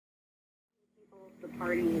I'm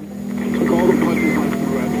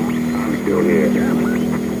still here.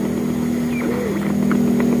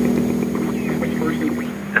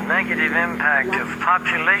 The negative impact of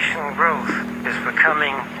population growth is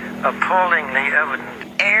becoming appallingly evident.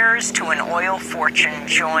 Heirs to an oil fortune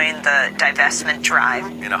join the divestment drive.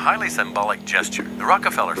 In a highly symbolic gesture, the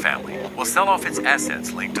Rockefeller family will sell off its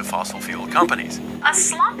assets linked to fossil fuel companies. A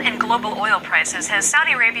slump in global oil prices has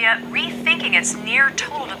Saudi Arabia rethinking its near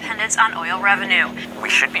total dependence on oil revenue. We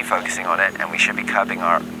should be focusing on it, and we should be curbing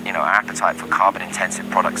our appetite for carbon-intensive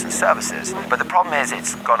products and services. But the problem is,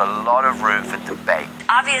 it's got a lot of room for debate.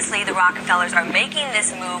 Obviously, the Rockefellers are making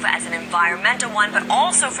this move as an environmental one, but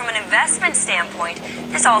also from an investment standpoint,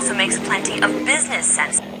 this also makes plenty of business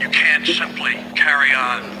sense. You can't simply carry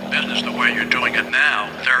on business the way you're doing it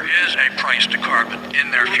now. There is a price to carbon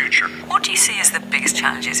in their future. What do you see as the biggest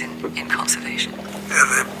challenges in conservation?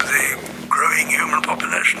 The growing human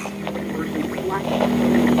population.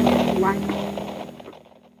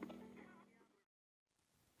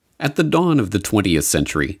 At the dawn of the 20th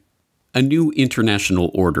century, a new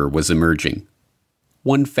international order was emerging,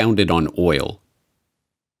 one founded on oil.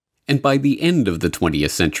 And by the end of the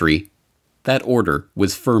 20th century, that order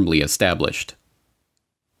was firmly established.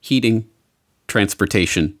 Heating,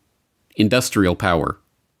 transportation, industrial power,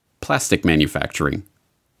 plastic manufacturing,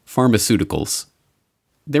 pharmaceuticals.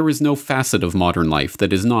 There is no facet of modern life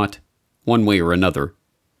that is not, one way or another,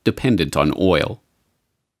 dependent on oil.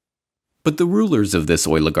 But the rulers of this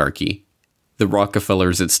oligarchy, the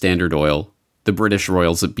Rockefellers at Standard Oil, the British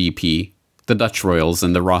royals at BP, the Dutch royals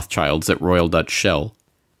and the Rothschilds at Royal Dutch Shell,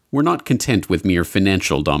 were not content with mere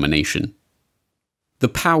financial domination. The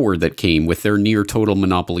power that came with their near-total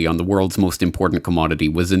monopoly on the world's most important commodity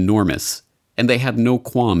was enormous, and they had no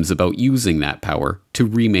qualms about using that power to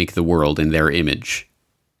remake the world in their image.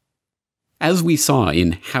 As we saw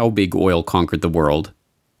in How Big Oil Conquered the World,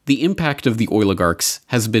 the impact of the oligarchs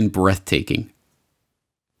has been breathtaking.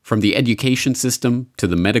 From the education system to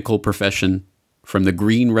the medical profession, from the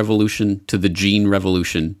Green Revolution to the Gene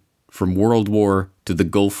Revolution, from World War to the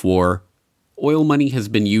Gulf War, oil money has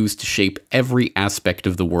been used to shape every aspect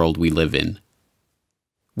of the world we live in.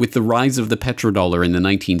 With the rise of the petrodollar in the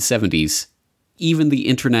 1970s, even the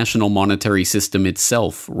international monetary system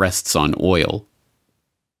itself rests on oil.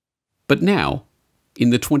 But now,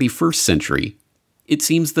 in the 21st century, it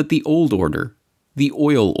seems that the old order, the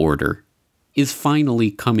oil order, is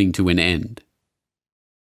finally coming to an end.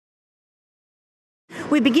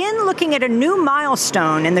 We begin looking at a new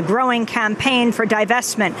milestone in the growing campaign for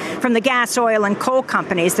divestment from the gas, oil, and coal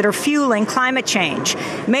companies that are fueling climate change.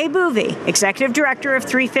 May Bouvi, executive director of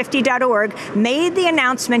 350.org, made the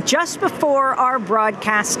announcement just before our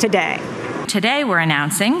broadcast today. Today we're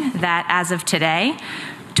announcing that as of today,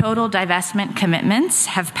 total divestment commitments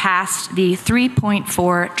have passed the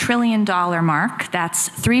 $3.4 trillion mark. That's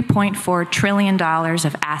 $3.4 trillion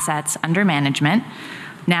of assets under management,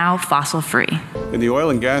 now fossil-free. In the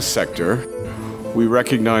oil and gas sector, we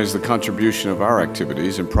recognize the contribution of our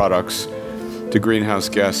activities and products to greenhouse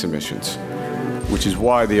gas emissions, which is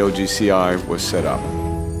why the OGCI was set up.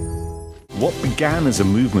 What began as a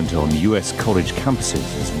movement on US college campuses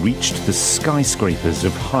has reached the skyscrapers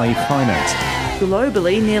of high finance.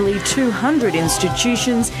 Globally, nearly 200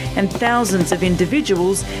 institutions and thousands of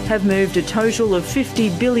individuals have moved a total of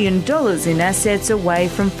 $50 billion in assets away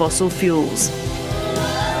from fossil fuels.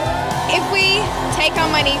 If we take our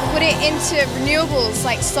money, put it into renewables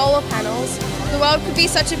like solar panels, the world could be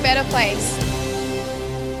such a better place.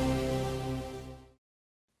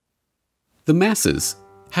 The masses,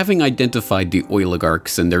 having identified the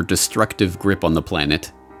oligarchs and their destructive grip on the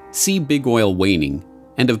planet, see big oil waning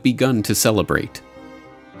and have begun to celebrate.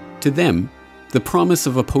 To them, the promise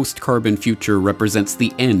of a post-carbon future represents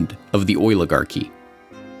the end of the oligarchy.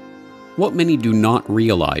 What many do not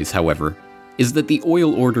realize, however, is that the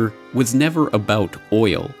oil order was never about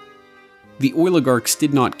oil. The oligarchs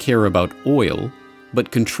did not care about oil,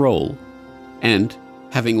 but control, and,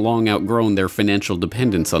 having long outgrown their financial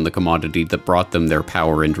dependence on the commodity that brought them their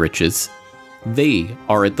power and riches, they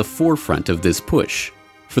are at the forefront of this push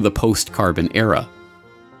for the post-carbon era.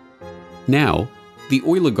 Now, the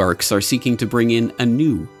oligarchs are seeking to bring in a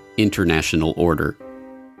new international order,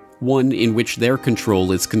 one in which their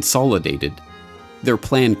control is consolidated, their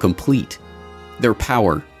plan complete, their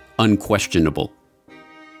power unquestionable.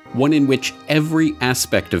 One in which every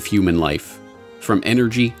aspect of human life, from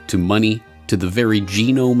energy to money to the very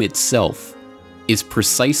genome itself, is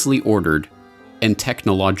precisely ordered and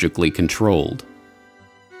technologically controlled.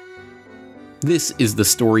 This is the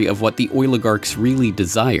story of what the oligarchs really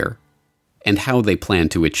desire and how they plan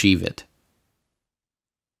to achieve it.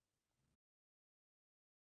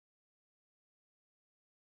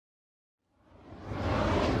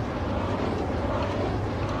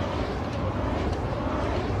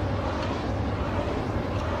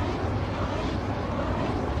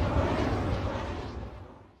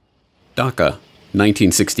 Dhaka,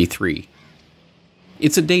 1963.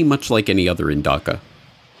 It's a day much like any other in Dhaka.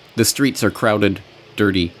 The streets are crowded,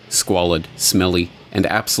 dirty, squalid, smelly, and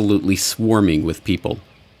absolutely swarming with people.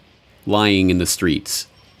 Lying in the streets,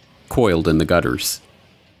 coiled in the gutters.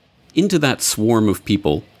 Into that swarm of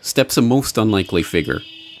people steps a most unlikely figure.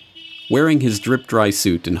 Wearing his drip-dry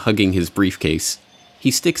suit and hugging his briefcase,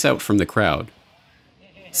 he sticks out from the crowd.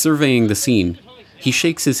 Surveying the scene, he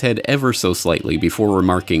shakes his head ever so slightly before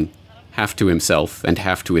remarking, half to himself and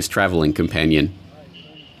half to his traveling companion,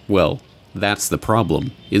 "Well, that's the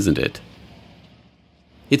problem, isn't it?"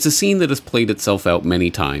 It's a scene that has played itself out many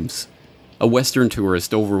times. A Western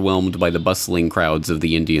tourist overwhelmed by the bustling crowds of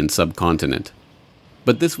the Indian subcontinent.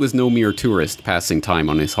 But this was no mere tourist passing time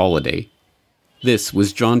on his holiday. This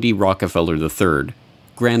was John D. Rockefeller III,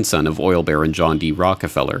 grandson of oil baron John D.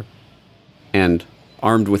 Rockefeller. And,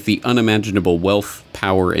 armed with the unimaginable wealth,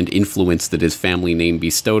 power, and influence that his family name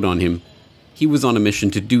bestowed on him, he was on a mission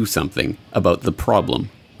to do something about the problem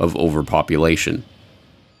of overpopulation.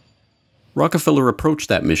 Rockefeller approached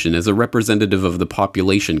that mission as a representative of the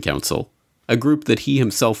Population Council, a group that he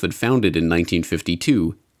himself had founded in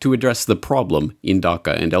 1952 to address the problem in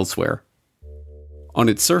Dhaka and elsewhere. On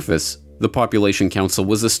its surface, the Population Council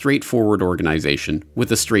was a straightforward organization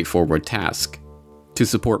with a straightforward task: to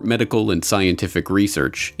support medical and scientific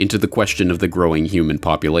research into the question of the growing human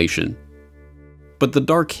population. But the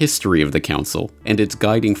dark history of the council and its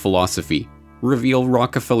guiding philosophy reveal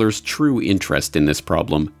Rockefeller's true interest in this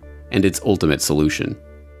problem and its ultimate solution.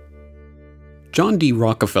 John D.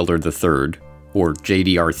 Rockefeller III, or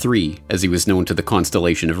JDR3 as he was known to the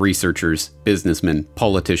constellation of researchers, businessmen,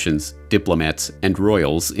 politicians, diplomats, and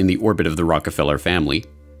royals in the orbit of the Rockefeller family,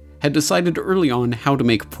 had decided early on how to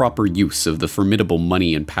make proper use of the formidable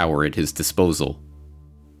money and power at his disposal,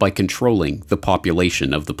 by controlling the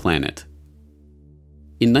population of the planet.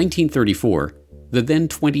 In 1934, the then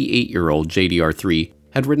 28-year-old JDR3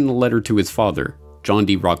 had written a letter to his father, John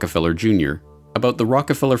D. Rockefeller Jr., about the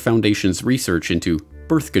Rockefeller Foundation's research into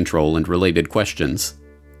birth control and related questions,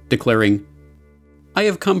 declaring, "I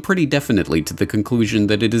have come pretty definitely to the conclusion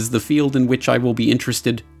that it is the field in which I will be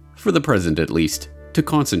interested, for the present at least, to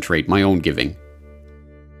concentrate my own giving."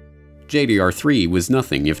 JDR3 was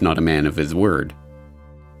nothing if not a man of his word.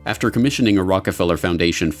 After commissioning a Rockefeller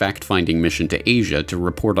Foundation fact-finding mission to Asia to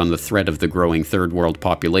report on the threat of the growing Third World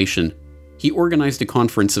population, he organized a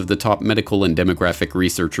conference of the top medical and demographic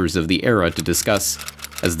researchers of the era to discuss,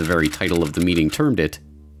 as the very title of the meeting termed it,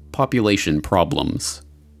 population problems.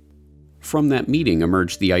 From that meeting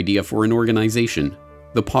emerged the idea for an organization,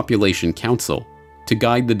 the Population Council, to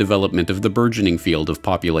guide the development of the burgeoning field of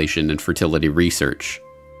population and fertility research.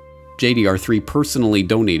 JDR3 personally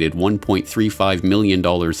donated $1.35 million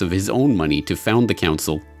of his own money to found the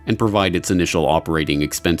council and provide its initial operating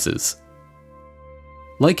expenses.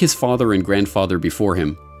 Like his father and grandfather before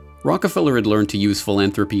him, Rockefeller had learned to use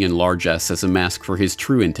philanthropy and largesse as a mask for his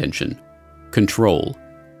true intention: control.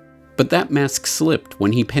 But that mask slipped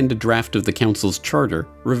when he penned a draft of the council's charter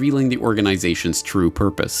revealing the organization's true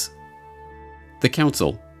purpose. The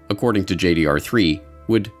council, according to JDR3,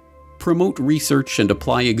 would promote research and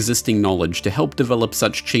apply existing knowledge to help develop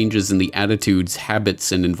such changes in the attitudes,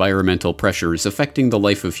 habits, and environmental pressures affecting the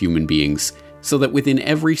life of human beings, so that within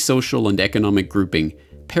every social and economic grouping,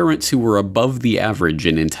 parents who were above the average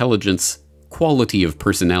in intelligence, quality of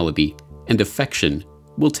personality, and affection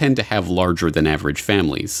will tend to have larger than average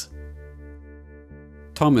families.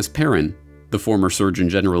 Thomas Perrin, the former Surgeon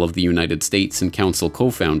General of the United States and council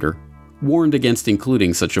co-founder, warned against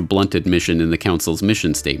including such a blunted mission in the council's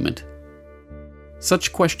mission statement.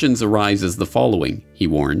 Such questions arise as the following, he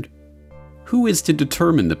warned. Who is to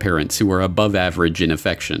determine the parents who are above average in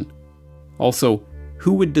affection? Also,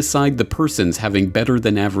 who would decide the persons having better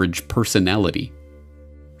than average personality?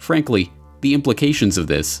 Frankly, the implications of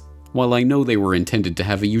this, while I know they were intended to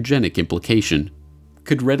have a eugenic implication,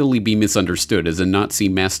 could readily be misunderstood as a Nazi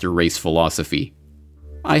master race philosophy.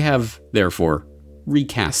 I have, therefore,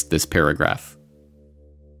 recast this paragraph.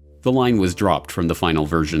 The line was dropped from the final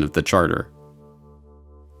version of the charter.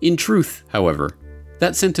 In truth, however,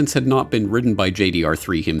 that sentence had not been written by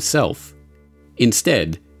JDR3 himself.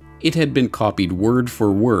 Instead, it had been copied word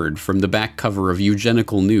for word from the back cover of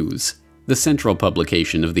Eugenical News, the central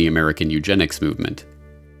publication of the American eugenics movement.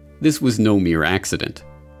 This was no mere accident.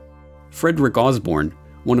 Frederick Osborne,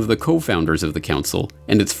 one of the co-founders of the council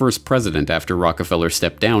and its first president after Rockefeller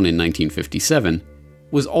stepped down in 1957,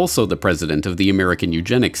 was also the president of the American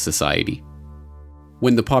Eugenics Society.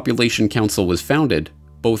 When the Population Council was founded,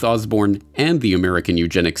 both Osborne and the American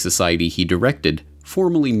Eugenics Society he directed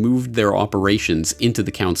formally moved their operations into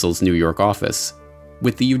the council's New York office.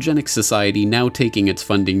 with the Eugenics Society now taking its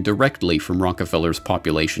funding directly from Rockefeller's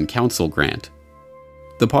Population Council grant.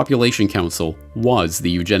 The Population Council was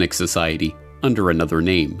the Eugenics Society under another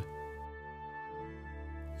name.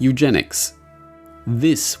 Eugenics.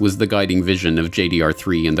 This was the guiding vision of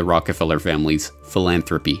JDR3 and the Rockefeller family's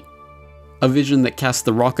philanthropy. A vision that cast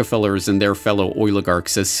the Rockefellers and their fellow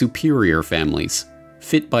oligarchs as superior families,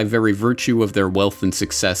 fit by very virtue of their wealth and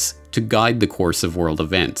success to guide the course of world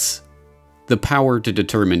events. The power to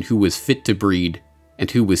determine who was fit to breed and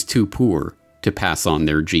who was too poor to pass on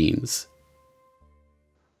their genes.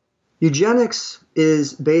 Eugenics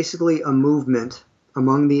is basically a movement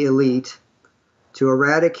among the elite to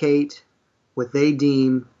eradicate what they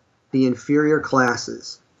deem the inferior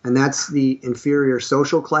classes, and that's the inferior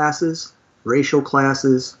social classes, racial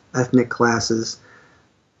classes, ethnic classes,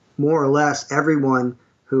 more or less everyone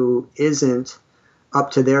who isn't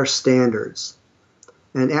up to their standards.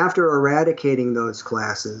 And after eradicating those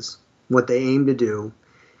classes, what they aim to do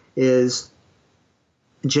is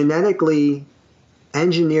genetically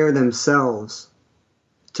engineer themselves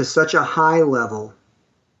to such a high level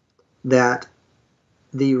that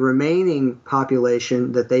the remaining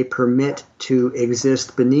population that they permit to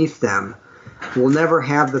exist beneath them will never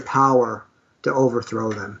have the power to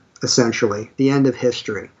overthrow them, essentially, the end of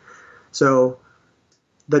history. So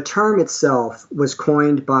the term itself was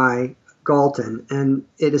coined by Galton, and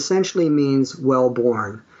it essentially means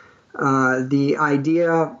well-born. The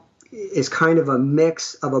idea is kind of a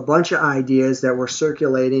mix of a bunch of ideas that were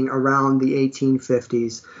circulating around the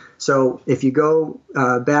 1850s. So if you go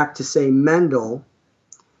back to, say, Mendel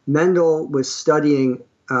was studying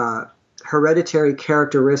hereditary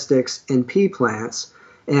characteristics in pea plants,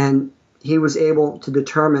 and he was able to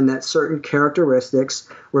determine that certain characteristics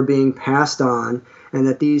were being passed on and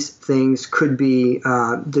that these things could be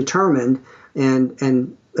determined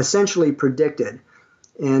and essentially predicted.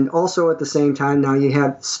 And also at the same time, now you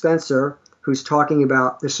have Spencer, who's talking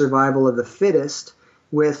about the survival of the fittest,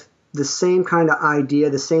 with the same kind of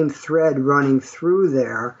idea, the same thread running through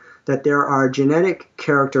there, that there are genetic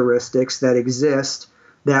characteristics that exist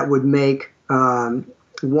that would make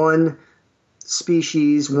one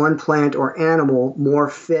species, one plant or animal more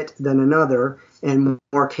fit than another and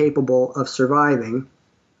more capable of surviving.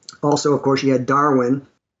 Also, of course, you had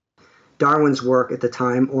Darwin's work at the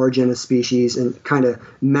time, Origin of Species, and kind of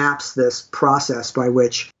maps this process by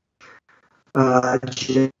which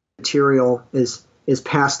material is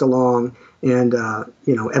passed along and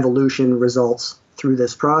evolution results through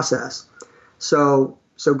this process. So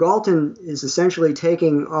Galton is essentially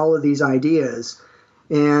taking all of these ideas,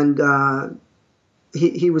 and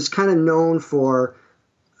he was kind of known for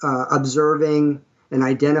observing and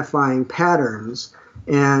identifying patterns.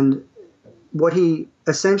 And what he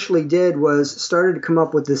essentially did was started to come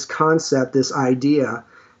up with this concept, this idea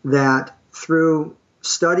that through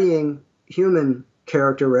studying human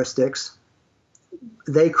characteristics,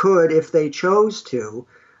 they could, if they chose to,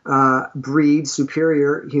 breed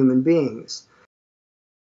superior human beings.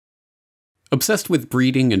 Obsessed with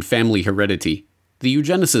breeding and family heredity, the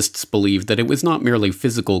eugenicists believed that it was not merely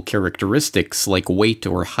physical characteristics like weight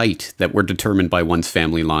or height that were determined by one's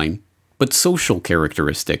family line, but social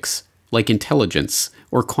characteristics like intelligence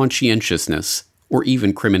or conscientiousness or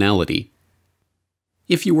even criminality.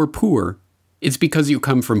 If you were poor, it's because you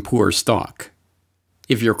come from poor stock.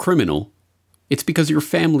 If you're criminal, it's because your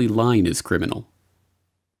family line is criminal.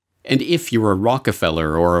 And if you're a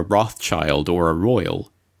Rockefeller or a Rothschild or a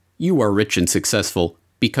royal, you are rich and successful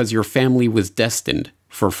because your family was destined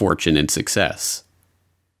for fortune and success.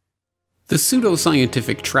 The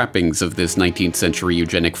pseudoscientific trappings of this 19th century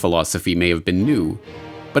eugenic philosophy may have been new,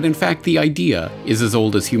 but in fact the idea is as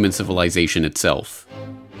old as human civilization itself.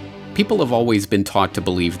 People have always been taught to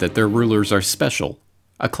believe that their rulers are special,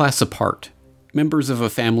 a class apart, members of a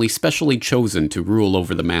family specially chosen to rule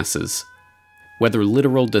over the masses. Whether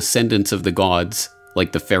literal descendants of the gods,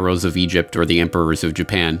 like the pharaohs of Egypt or the emperors of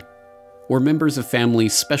Japan, or members of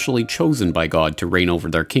families specially chosen by God to reign over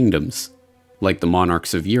their kingdoms, like the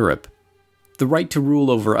monarchs of Europe, the right to rule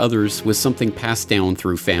over others was something passed down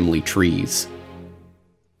through family trees.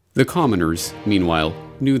 The commoners, meanwhile,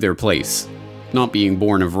 knew their place. Not being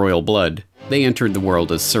born of royal blood, they entered the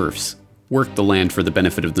world as serfs, worked the land for the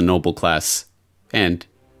benefit of the noble class, and,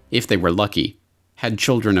 if they were lucky, had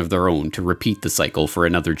children of their own to repeat the cycle for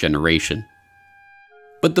another generation.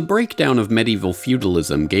 But the breakdown of medieval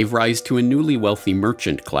feudalism gave rise to a newly wealthy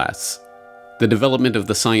merchant class. The development of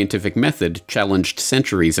the scientific method challenged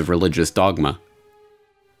centuries of religious dogma.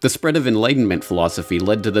 The spread of Enlightenment philosophy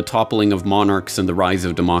led to the toppling of monarchs and the rise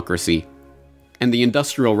of democracy. and the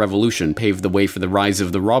Industrial Revolution paved the way for the rise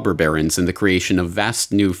of the robber barons and the creation of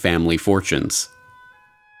vast new family fortunes.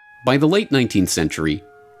 By the late 19th century,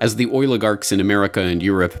 as the oligarchs in America and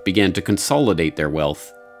Europe began to consolidate their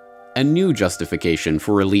wealth, a new justification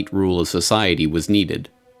for elite rule of society was needed.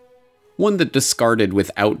 One that discarded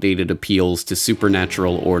with outdated appeals to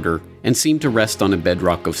supernatural order and seemed to rest on a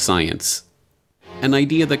bedrock of science. An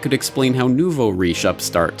idea that could explain how nouveau riche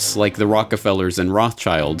upstarts like the Rockefellers and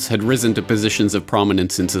Rothschilds had risen to positions of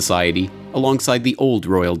prominence in society alongside the old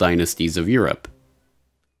royal dynasties of Europe.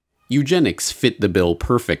 Eugenics fit the bill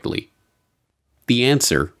perfectly. The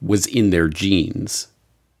answer was in their genes.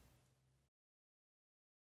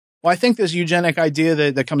 Well, I think this eugenic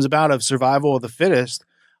idea that comes about of survival of the fittest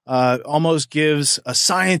almost gives a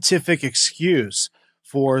scientific excuse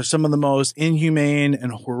for some of the most inhumane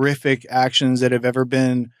and horrific actions that have ever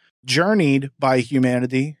been journeyed by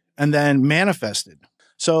humanity and then manifested.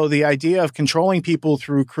 So the idea of controlling people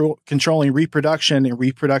through controlling reproduction and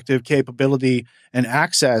reproductive capability and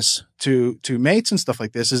access to mates and stuff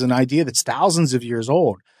like this is an idea that's thousands of years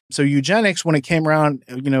old. So eugenics, when it came around,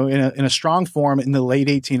 in a strong form in the late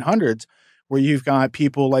 1800s, where you've got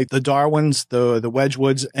people like the Darwins, the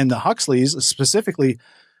Wedgwoods, and the Huxleys, specifically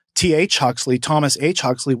T.H. Huxley, Thomas H.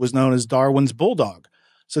 Huxley was known as Darwin's bulldog.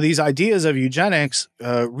 So these ideas of eugenics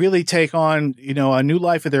really take on, a new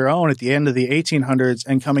life of their own at the end of the 1800s,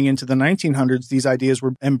 and coming into the 1900s, these ideas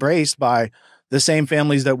were embraced by the same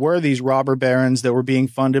families that were these robber barons that were being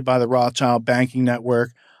funded by the Rothschild banking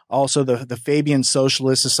network. Also the Fabian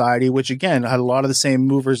Socialist Society, which again had a lot of the same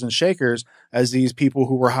movers and shakers as these people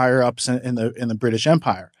who were higher ups in the British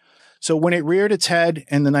Empire. So when it reared its head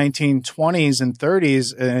in the 1920s and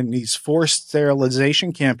 30s and these forced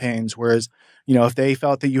sterilization campaigns, whereas, if they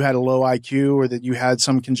felt that you had a low IQ or that you had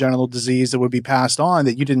some congenital disease that would be passed on,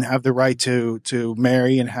 that you didn't have the right to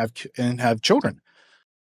marry and have children.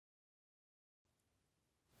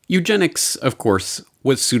 Eugenics, of course,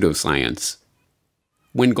 was pseudoscience.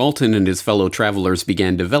 When Galton and his fellow travelers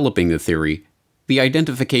began developing the theory, the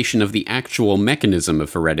identification of the actual mechanism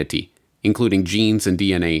of heredity, including genes and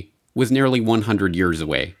DNA, was nearly 100 years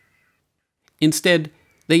away. Instead,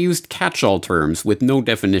 they used catch-all terms with no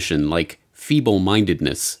definition like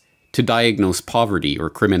feeble-mindedness to diagnose poverty or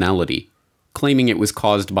criminality, claiming it was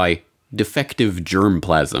caused by defective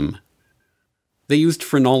germplasm. They used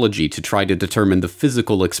phrenology to try to determine the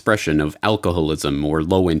physical expression of alcoholism or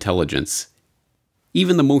low intelligence.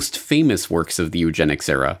 Even the most famous works of the eugenics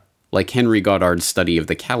era, like Henry Goddard's study of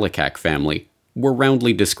the Kallikak family, were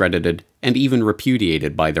roundly discredited and even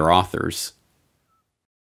repudiated by their authors.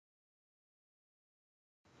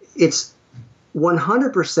 It's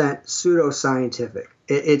 100% pseudoscientific.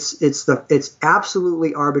 It's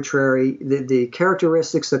absolutely arbitrary. The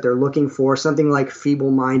characteristics that they're looking for, something like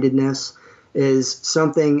feeble-mindedness, is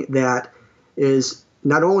something that is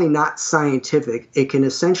not only not scientific, it can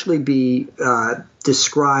essentially be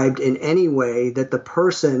described in any way that the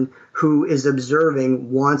person who is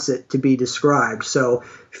observing wants it to be described. So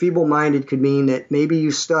feeble-minded could mean that maybe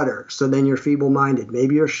you stutter, so then you're feeble-minded.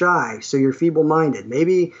 Maybe you're shy, so you're feeble-minded.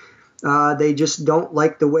 Maybe they just don't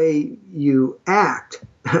like the way you act,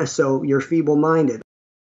 so you're feeble-minded.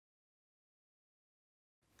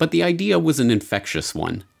 But the idea was an infectious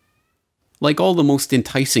one. Like all the most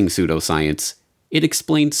enticing pseudoscience, it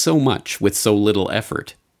explained so much with so little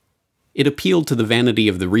effort. It appealed to the vanity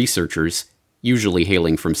of the researchers, usually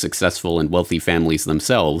hailing from successful and wealthy families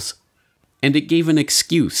themselves, and it gave an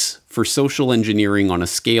excuse for social engineering on a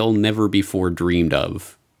scale never before dreamed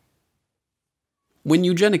of. When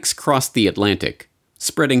eugenics crossed the Atlantic,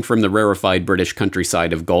 spreading from the rarefied British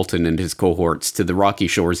countryside of Galton and his cohorts to the rocky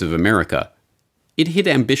shores of America, it hit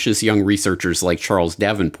ambitious young researchers like Charles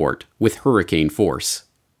Davenport with hurricane force.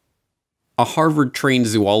 A Harvard-trained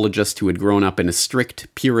zoologist who had grown up in a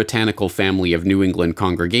strict, puritanical family of New England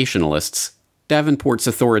Congregationalists, Davenport's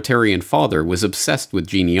authoritarian father was obsessed with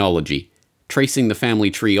genealogy, tracing the family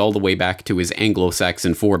tree all the way back to his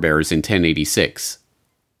Anglo-Saxon forebears in 1086.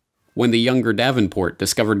 When the younger Davenport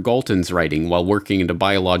discovered Galton's writing while working in a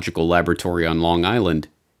biological laboratory on Long Island,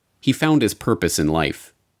 he found his purpose in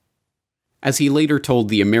life. As he later told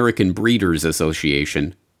the American Breeders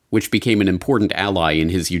Association, which became an important ally in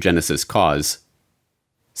his eugenicist cause,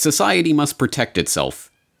 "Society must protect itself.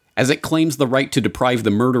 As it claims the right to deprive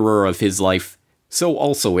the murderer of his life, so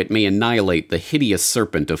also it may annihilate the hideous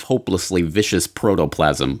serpent of hopelessly vicious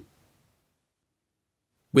protoplasm."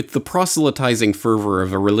 With the proselytizing fervor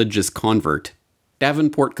of a religious convert,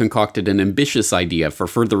 Davenport concocted an ambitious idea for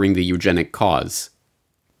furthering the eugenic cause: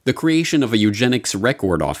 the creation of a eugenics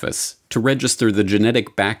record office to register the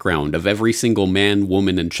genetic background of every single man,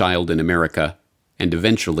 woman, and child in America, and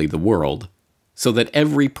eventually the world, so that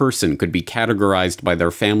every person could be categorized by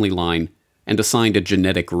their family line and assigned a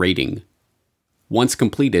genetic rating. Once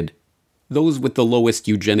completed, those with the lowest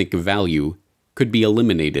eugenic value could be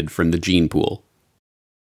eliminated from the gene pool.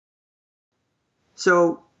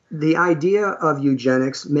 So the idea of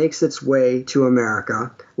eugenics makes its way to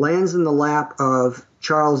America, lands in the lap of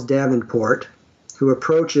Charles Davenport, who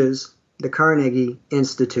approaches the Carnegie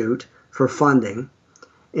Institute for funding.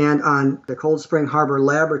 And on the Cold Spring Harbor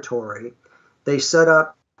Laboratory, they set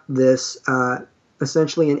up this,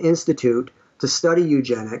 essentially an institute to study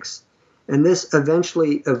eugenics. And this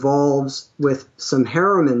eventually evolves with some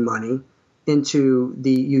Harriman money into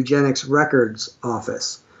the Eugenics Records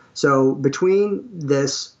Office. So between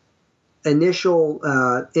this initial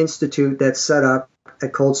institute that's set up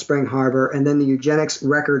at Cold Spring Harbor and then the Eugenics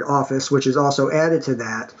Record Office, which is also added to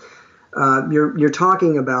that, you're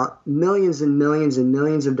talking about millions and millions and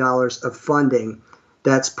millions of dollars of funding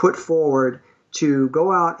that's put forward to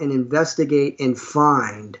go out and investigate and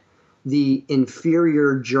find the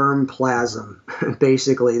inferior germplasm.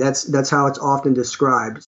 Basically, that's how it's often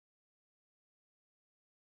described.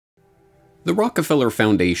 The Rockefeller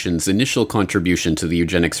Foundation's initial contribution to the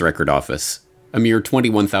Eugenics Record Office, a mere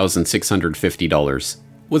 $21,650,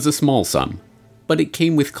 was a small sum, but it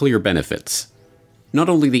came with clear benefits. Not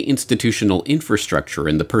only the institutional infrastructure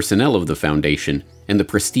and the personnel of the foundation and the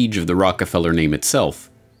prestige of the Rockefeller name itself,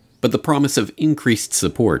 but the promise of increased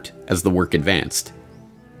support as the work advanced.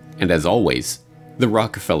 And as always, the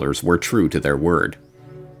Rockefellers were true to their word.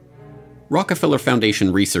 Rockefeller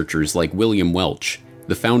Foundation researchers like William Welch,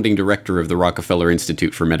 the founding director of the Rockefeller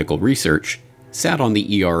Institute for Medical Research, sat on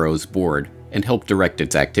the ERO's board and helped direct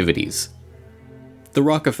its activities. The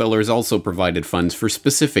Rockefellers also provided funds for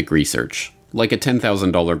specific research, like a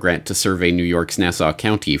 $10,000 grant to survey New York's Nassau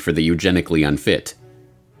County for the eugenically unfit.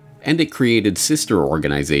 And it created sister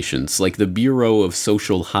organizations like the Bureau of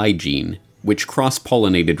Social Hygiene, which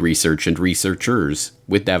cross-pollinated research and researchers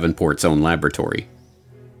with Davenport's own laboratory.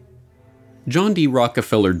 John D.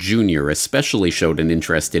 Rockefeller Jr. especially showed an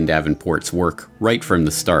interest in Davenport's work right from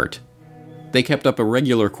the start. They kept up a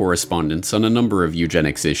regular correspondence on a number of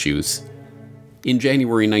eugenics issues. In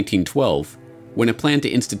January 1912, when a plan to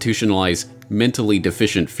institutionalize mentally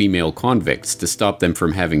deficient female convicts to stop them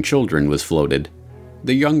from having children was floated,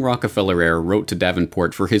 the young Rockefeller heir wrote to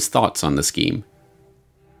Davenport for his thoughts on the scheme.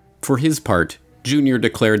 For his part, Jr.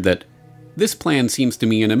 declared that, "This plan seems to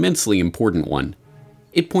me an immensely important one.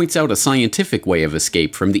 It points out a scientific way of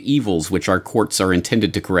escape from the evils which our courts are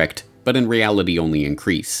intended to correct, but in reality only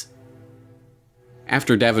increase."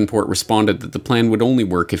 After Davenport responded that the plan would only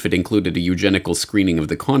work if it included a eugenical screening of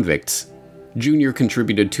the convicts, Jr.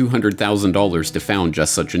 contributed $200,000 to found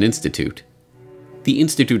just such an institute. The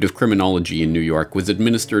Institute of Criminology in New York was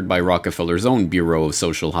administered by Rockefeller's own Bureau of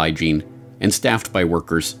Social Hygiene and staffed by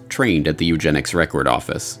workers trained at the Eugenics Record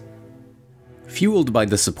Office. Fueled by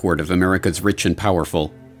the support of America's rich and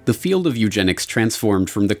powerful, the field of eugenics transformed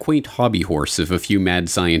from the quaint hobby horse of a few mad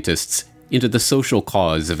scientists into the social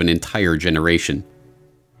cause of an entire generation.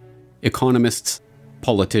 Economists,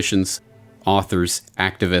 politicians, authors,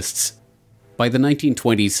 activists. By the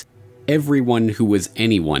 1920s, everyone who was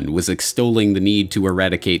anyone was extolling the need to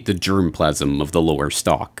eradicate the germplasm of the lower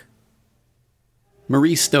stock.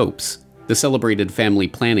 Marie Stopes, the celebrated family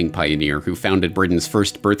planning pioneer who founded Britain's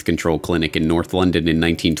first birth control clinic in North London in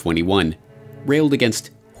 1921, railed against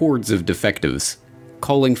hordes of defectives,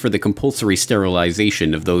 calling for the compulsory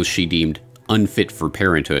sterilization of those she deemed unfit for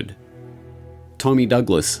parenthood. Tommy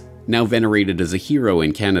Douglas, now venerated as a hero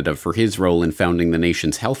in Canada for his role in founding the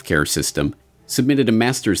nation's healthcare system, submitted a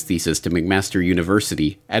master's thesis to McMaster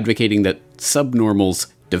University advocating that subnormals,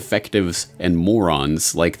 defectives, and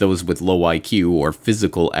morons, like those with low IQ or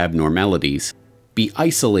physical abnormalities, be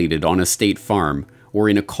isolated on a state farm or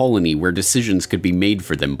in a colony where decisions could be made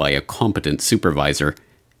for them by a competent supervisor,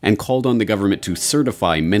 and called on the government to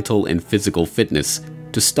certify mental and physical fitness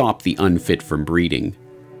to stop the unfit from breeding.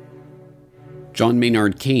 John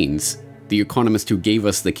Maynard Keynes, the economist who gave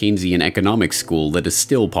us the Keynesian economic school that is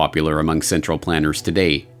still popular among central planners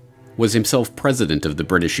today, was himself president of the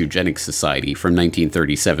British Eugenics Society from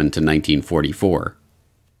 1937 to 1944.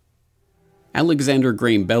 Alexander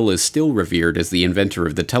Graham Bell is still revered as the inventor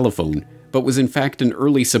of the telephone, but was in fact an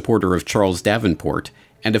early supporter of Charles Davenport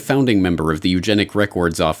and a founding member of the Eugenic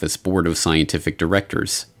Records Office Board of Scientific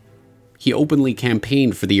Directors. He openly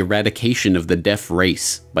campaigned for the eradication of the deaf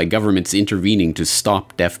race by governments intervening to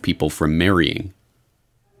stop deaf people from marrying.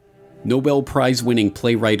 Nobel Prize-winning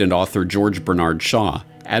playwright and author George Bernard Shaw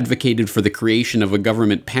advocated for the creation of a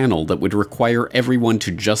government panel that would require everyone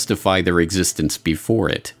to justify their existence before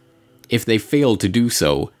it. If they failed to do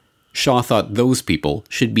so, Shaw thought those people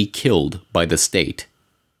should be killed by the state.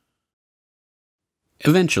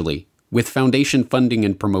 Eventually, with foundation funding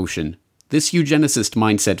and promotion, this eugenicist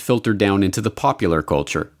mindset filtered down into the popular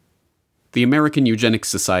culture. The American Eugenics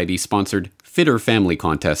Society sponsored fitter family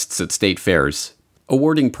contests at state fairs,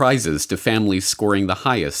 awarding prizes to families scoring the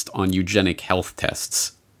highest on eugenic health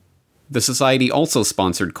tests. The society also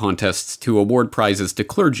sponsored contests to award prizes to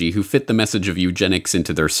clergy who fit the message of eugenics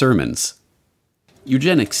into their sermons.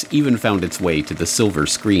 Eugenics even found its way to the silver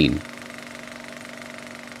screen.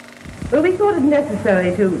 Well, we thought it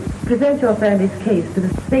necessary to present your family's case to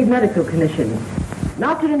the State Medical Commission. And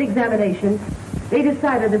after an examination, they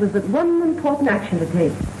decided there was but one important action to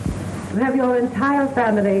take: to have your entire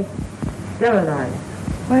family sterilized.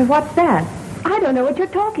 Why, what's that? I don't know what you're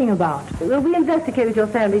talking about. Well, we investigated your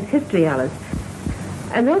family's history, Alice.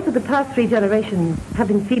 And those of the past 3 generations have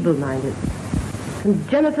been feeble-minded,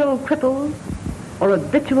 congenital cripples, or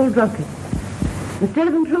habitual drunkards. Instead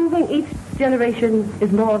of improving, each generation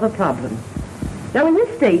is more of a problem. Now, in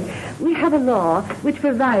this state, we have a law which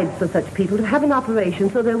provides for such people to have an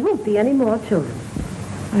operation so there won't be any more children.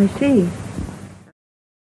 I see.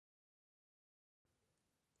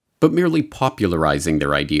 But merely popularizing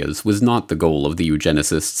their ideas was not the goal of the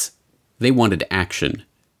eugenicists. They wanted action.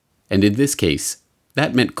 And in this case,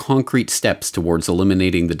 that meant concrete steps towards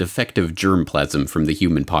eliminating the defective germplasm from the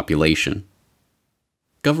human population.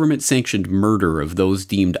 Government-sanctioned murder of those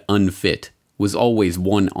deemed unfit was always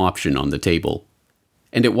one option on the table.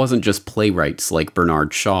 And it wasn't just playwrights like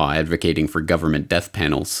Bernard Shaw advocating for government death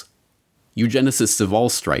panels. Eugenicists of all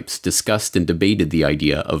stripes discussed and debated the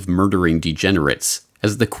idea of murdering degenerates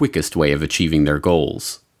as the quickest way of achieving their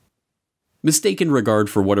goals. Mistaken regard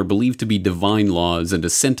for what are believed to be divine laws and a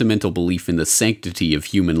sentimental belief in the sanctity of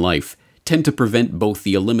human life tend to prevent both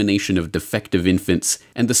the elimination of defective infants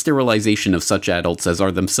and the sterilization of such adults as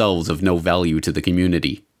are themselves of no value to the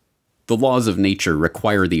community. The laws of nature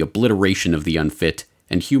require the obliteration of the unfit,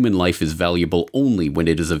 and human life is valuable only when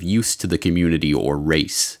it is of use to the community or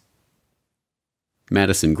race.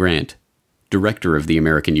 Madison Grant, Director of the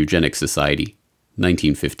American Eugenics Society,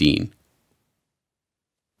 1915.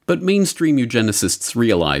 But mainstream eugenicists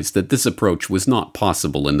realized that this approach was not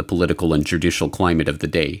possible in the political and judicial climate of the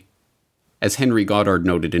day. As Henry Goddard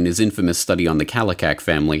noted in his infamous study on the Kallikak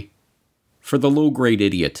family, "For the low-grade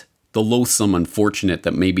idiot, the loathsome unfortunate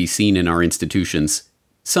that may be seen in our institutions,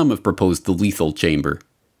 some have proposed the lethal chamber,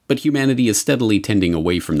 but humanity is steadily tending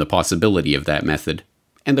away from the possibility of that method,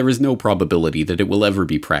 and there is no probability that it will ever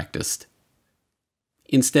be practiced.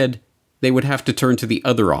 Instead, they would have to turn to the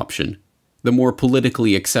other option, the more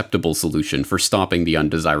politically acceptable solution for stopping the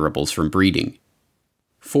undesirables from breeding: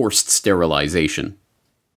 forced sterilization."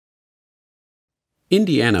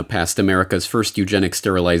 Indiana passed America's first eugenic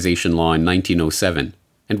sterilization law in 1907,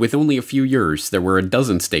 and with only a few years, there were a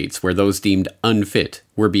dozen states where those deemed unfit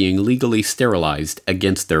were being legally sterilized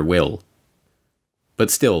against their will. But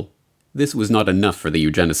still, this was not enough for the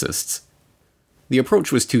eugenicists. The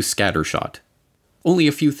approach was too scattershot. Only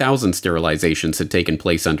a few thousand sterilizations had taken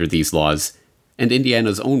place under these laws, and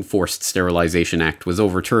Indiana's own Forced Sterilization Act was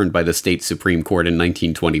overturned by the state Supreme Court in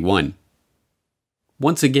 1921.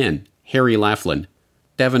 Once again, Harry Laughlin,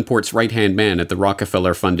 Davenport's right-hand man at the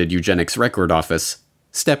Rockefeller-funded Eugenics Record Office,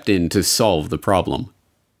 stepped in to solve the problem.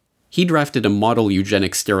 He drafted a model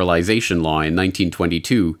eugenic sterilization law in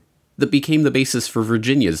 1922 that became the basis for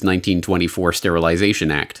Virginia's 1924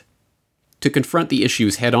 Sterilization Act. To confront the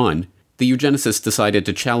issues head-on, the eugenicists decided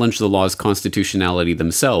to challenge the law's constitutionality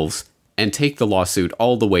themselves and take the lawsuit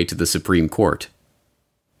all the way to the Supreme Court.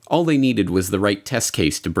 All they needed was the right test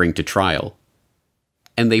case to bring to trial.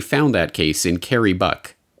 And they found that case in Carrie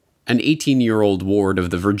Buck, an 18-year-old ward of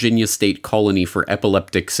the Virginia State Colony for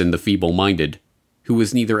Epileptics and the Feeble-Minded, who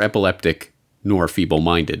was neither epileptic nor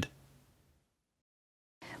feeble-minded.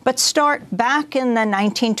 But start back in the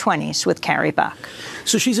 1920s with Carrie Buck.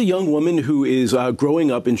 So she's a young woman who is growing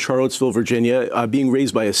up in Charlottesville, Virginia, being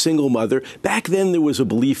raised by a single mother. Back then, there was a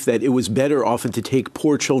belief that it was better often to take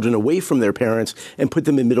poor children away from their parents and put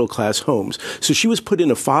them in middle-class homes. So she was put in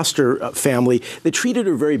a foster family that treated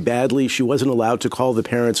her very badly. She wasn't allowed to call the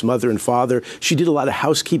parents mother and father. She did a lot of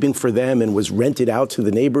housekeeping for them and was rented out to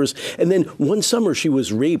the neighbors. And then one summer, she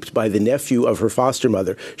was raped by the nephew of her foster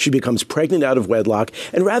mother. She becomes pregnant out of wedlock,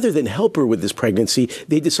 and rather than help her with this pregnancy,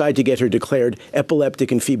 they decide to get her declared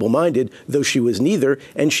epileptic and feeble-minded, though she was neither,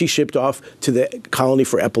 and she shipped off to the Colony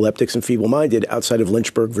for Epileptics and Feeble-Minded outside of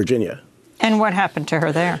Lynchburg, Virginia. And what happened to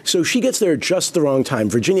her there? So she gets there at just the wrong time.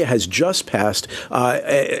 Virginia has just passed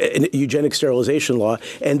a eugenic sterilization law,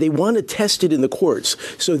 and they want to test it in the courts.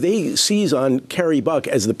 So they seize on Carrie Buck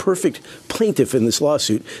as the perfect plaintiff in this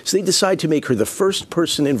lawsuit. So they decide to make her the first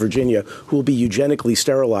person in Virginia who will be eugenically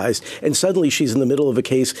sterilized. And suddenly she's in the middle of a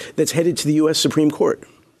case that's headed to the U.S. Supreme Court.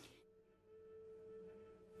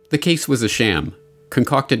 The case was a sham,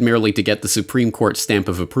 concocted merely to get the Supreme Court stamp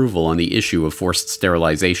of approval on the issue of forced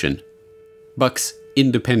sterilization. Buck's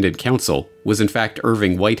independent counsel was in fact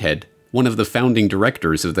Irving Whitehead, one of the founding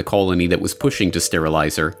directors of the colony that was pushing to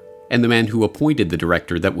sterilize her, and the man who appointed the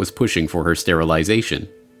director that was pushing for her sterilization.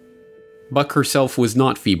 Buck herself was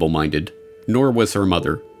not feeble-minded, nor was her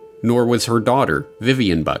mother, nor was her daughter,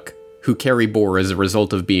 Vivian Buck, who Carrie bore as a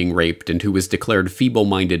result of being raped and who was declared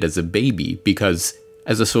feeble-minded as a baby because,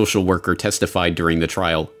 as a social worker testified during the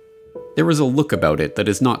trial, there was a look about it that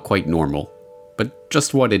is not quite normal. But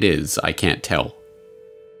just what it is, I can't tell.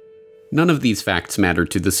 None of these facts mattered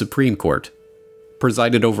to the Supreme Court.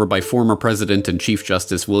 Presided over by former President and Chief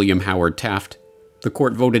Justice William Howard Taft, the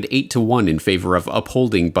court voted 8-1 in favor of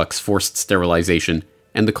upholding Buck's forced sterilization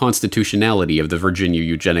and the constitutionality of the Virginia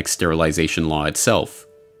eugenics sterilization law itself.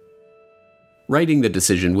 Writing the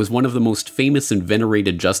decision was one of the most famous and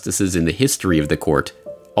venerated justices in the history of the court,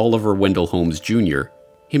 Oliver Wendell Holmes Jr.,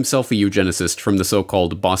 himself a eugenicist from the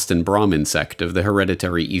so-called Boston Brahmin sect of the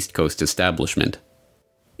hereditary East Coast establishment.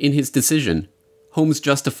 In his decision, Holmes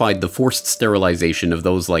justified the forced sterilization of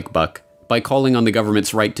those like Buck by calling on the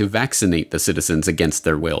government's right to vaccinate the citizens against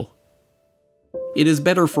their will. It is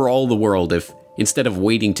better for all the world if, instead of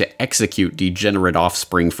waiting to execute degenerate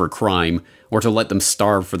offspring for crime or to let them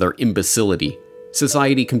starve for their imbecility,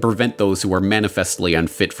 society can prevent those who are manifestly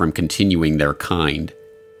unfit from continuing their kind.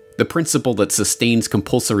 The principle that sustains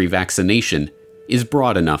compulsory vaccination is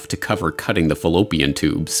broad enough to cover cutting the fallopian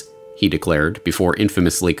tubes, he declared before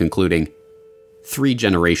infamously concluding, 3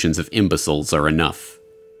 generations of imbeciles are enough.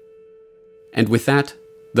 And with that,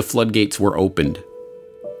 the floodgates were opened.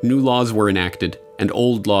 New laws were enacted, and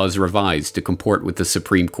old laws revised to comport with the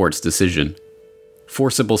Supreme Court's decision.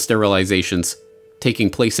 Forcible sterilizations,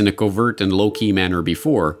 taking place in a covert and low-key manner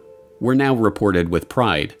before, were now reported with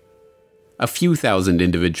pride. A few thousand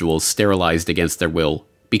individuals sterilized against their will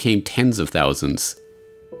became tens of thousands.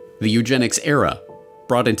 The eugenics era,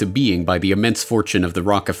 brought into being by the immense fortune of the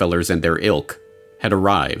Rockefellers and their ilk, had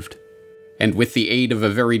arrived. And with the aid of a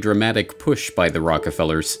very dramatic push by the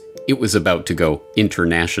Rockefellers, it was about to go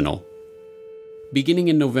international. Beginning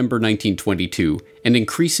in November 1922 and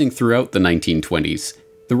increasing throughout the 1920s,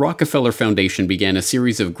 the Rockefeller Foundation began a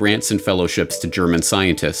series of grants and fellowships to German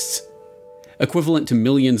scientists. Equivalent to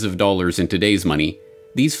millions of dollars in today's money,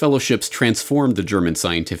 these fellowships transformed the German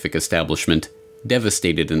scientific establishment,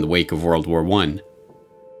 devastated in the wake of World War I.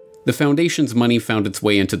 The Foundation's money found its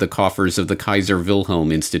way into the coffers of the Kaiser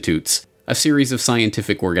Wilhelm Institutes, a series of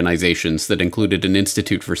scientific organizations that included an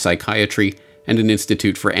institute for psychiatry and an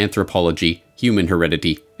institute for anthropology, human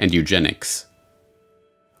heredity, and eugenics.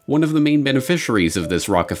 One of the main beneficiaries of this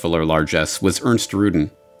Rockefeller largesse was Ernst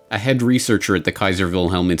Rudin, a head researcher at the Kaiser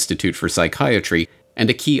Wilhelm Institute for Psychiatry and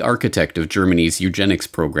a key architect of Germany's eugenics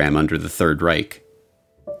program under the Third Reich.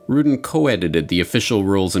 Rudin co-edited the official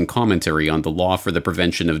rules and commentary on the law for the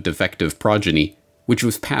prevention of defective progeny, which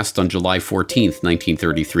was passed on July 14,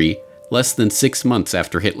 1933, less than 6 months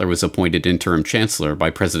after Hitler was appointed interim chancellor by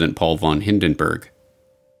President Paul von Hindenburg.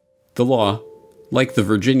 The law, like the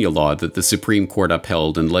Virginia law that the Supreme Court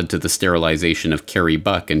upheld and led to the sterilization of Carrie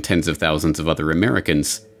Buck and tens of thousands of other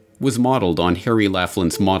Americans, was modeled on Harry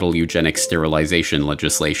Laughlin's model eugenics sterilization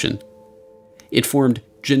legislation. It formed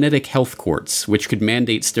genetic health courts, which could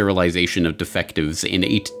mandate sterilization of defectives in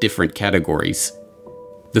 8 different categories: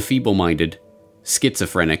 the feeble-minded,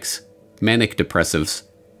 schizophrenics, manic depressives,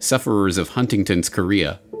 sufferers of Huntington's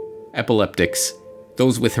chorea, epileptics,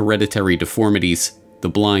 those with hereditary deformities, the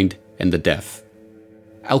blind, and the deaf.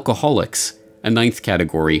 Alcoholics, a 9th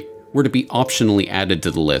category, were to be optionally added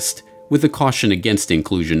to the list, with a caution against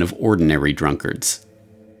inclusion of ordinary drunkards.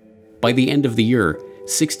 By the end of the year,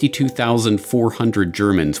 62,400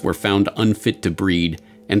 Germans were found unfit to breed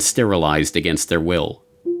and sterilized against their will.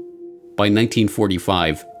 By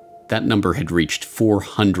 1945, that number had reached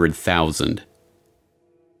 400,000.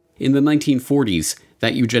 In the 1940s,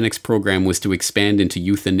 that eugenics program was to expand into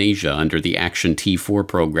euthanasia under the Action T4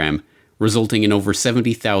 program, resulting in over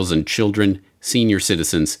 70,000 children, senior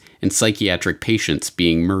citizens, and psychiatric patients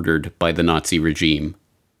being murdered by the Nazi regime.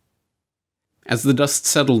 As the dust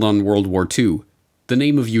settled on World War II, the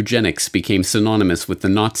name of eugenics became synonymous with the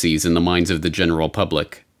Nazis in the minds of the general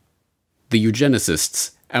public. The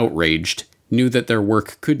eugenicists, outraged, knew that their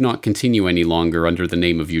work could not continue any longer under the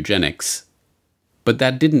name of eugenics. But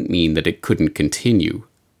that didn't mean that it couldn't continue.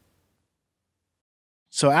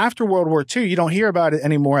 So after World War II, you don't hear about it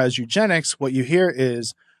anymore as eugenics. What you hear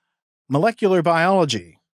is molecular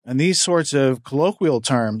biology and these sorts of colloquial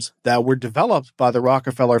terms that were developed by the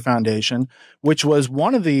Rockefeller Foundation, which was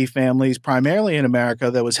one of the families primarily in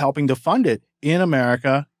America that was helping to fund it in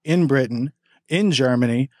America, in Britain, in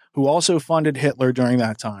Germany, who also funded Hitler during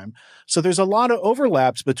that time. So there's a lot of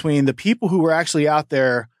overlaps between the people who were actually out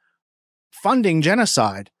there funding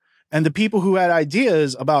genocide and the people who had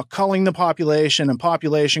ideas about culling the population and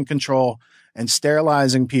population control and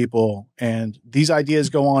sterilizing people. And these ideas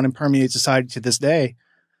go on and permeate society to this day.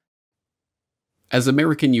 As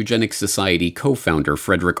American Eugenics Society co-founder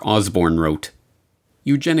Frederick Osborne wrote,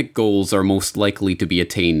 "Eugenic goals are most likely to be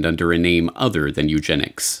attained under a name other than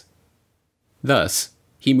eugenics." Thus,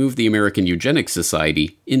 he moved the American Eugenics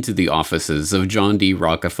Society into the offices of John D.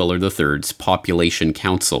 Rockefeller III's Population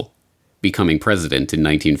Council, becoming president in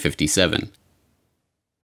 1957.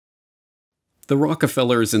 The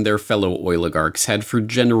Rockefellers and their fellow oligarchs had for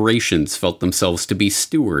generations felt themselves to be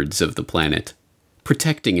stewards of the planet,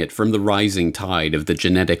 protecting it from the rising tide of the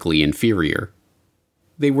genetically inferior.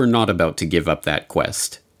 They were not about to give up that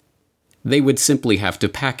quest. They would simply have to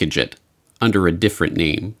package it under a different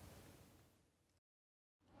name.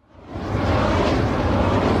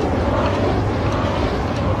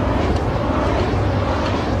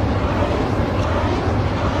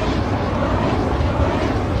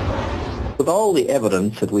 With all the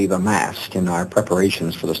evidence that we've amassed in our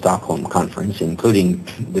preparations for the Stockholm Conference, including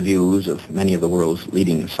the views of many of the world's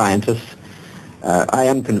leading scientists, I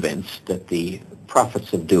am convinced that the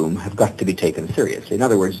prophets of doom have got to be taken seriously. In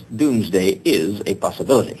other words, doomsday is a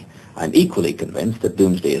possibility. I'm equally convinced that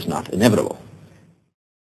doomsday is not inevitable.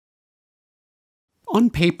 On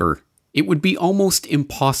paper, it would be almost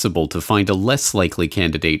impossible to find a less likely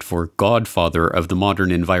candidate for godfather of the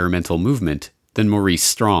modern environmental movement than Maurice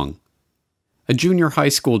Strong. A junior high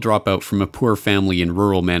school dropout from a poor family in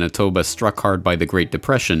rural Manitoba struck hard by the Great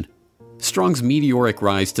Depression, Strong's meteoric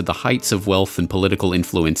rise to the heights of wealth and political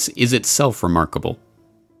influence is itself remarkable.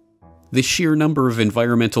 The sheer number of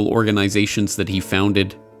environmental organizations that he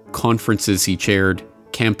founded, conferences he chaired,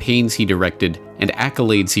 campaigns he directed, and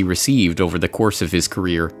accolades he received over the course of his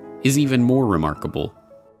career is even more remarkable.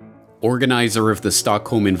 Organizer of the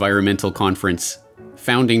Stockholm Environmental Conference,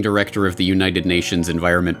 founding director of the United Nations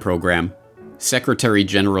Environment Program, Secretary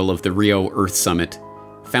General of the Rio Earth Summit,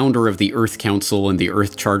 founder of the Earth Council and the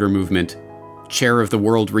Earth Charter Movement, chair of the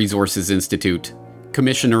World Resources Institute,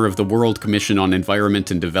 commissioner of the World Commission on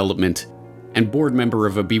Environment and Development, and board member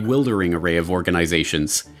of a bewildering array of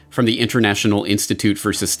organizations, from the International Institute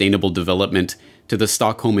for Sustainable Development to the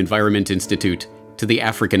Stockholm Environment Institute to the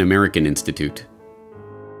African American Institute.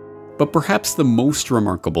 But perhaps the most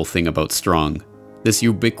remarkable thing about Strong, this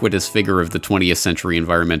ubiquitous figure of the 20th century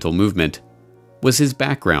environmental movement, was his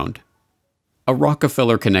background. A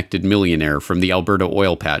Rockefeller-connected millionaire from the Alberta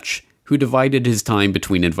oil patch who divided his time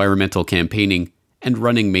between environmental campaigning and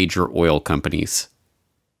running major oil companies.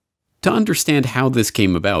 To understand how this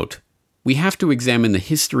came about, we have to examine the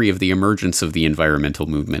history of the emergence of the environmental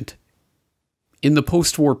movement. In the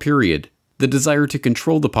post-war period, the desire to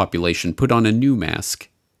control the population put on a new mask,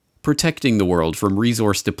 protecting the world from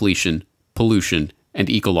resource depletion, pollution, and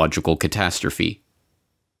ecological catastrophe.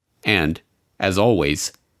 And, as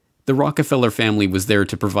always, the Rockefeller family was there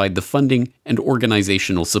to provide the funding and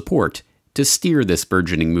organizational support to steer this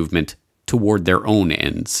burgeoning movement toward their own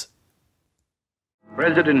ends.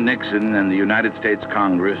 President Nixon and the United States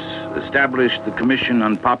Congress established the Commission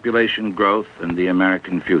on Population Growth and the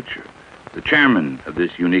American Future. The chairman of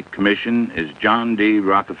this unique commission is John D.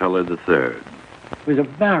 Rockefeller III. It was a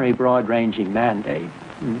very broad-ranging mandate.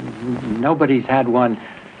 Nobody's had one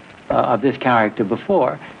of this character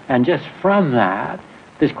before. And just from that,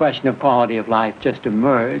 this question of quality of life just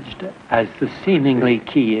emerged as the seemingly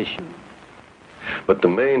key issue. But the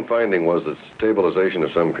main finding was that stabilization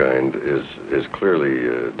of some kind is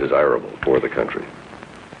clearly desirable for the country.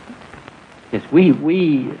 Yes,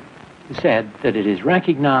 we said that it is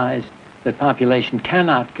recognized that population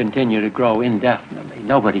cannot continue to grow indefinitely.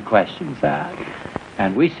 Nobody questions that.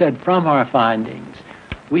 And we said from our findings,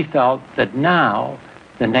 we felt that now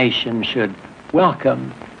the nation should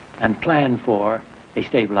welcome and plan for a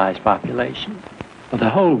stabilized population. Well, the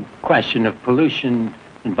whole question of pollution,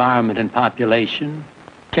 environment, and population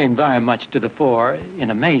came very much to the fore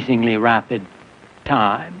in amazingly rapid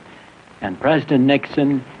time. And President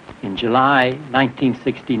Nixon, in July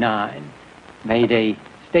 1969, made a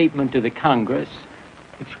statement to the Congress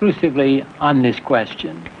exclusively on this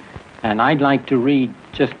question. And I'd like to read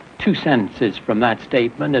just 2 sentences from that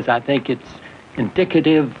statement, as I think it's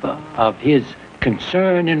indicative of his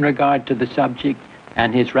concern in regard to the subject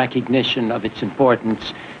and his recognition of its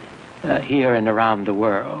importance here and around the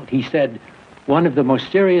world. He said, "One of the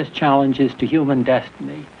most serious challenges to human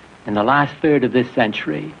destiny in the last third of this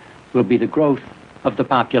century will be the growth of the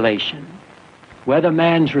population. Whether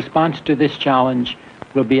man's response to this challenge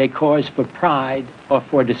will be a cause for pride or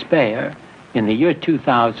for despair in the year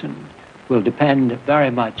 2000 will depend very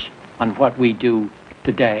much on what we do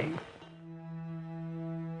today."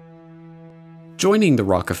 Joining the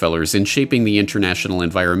Rockefellers in shaping the international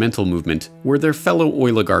environmental movement were their fellow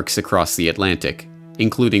oligarchs across the Atlantic,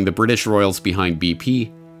 including the British royals behind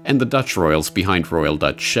BP and the Dutch royals behind Royal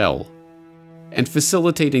Dutch Shell. And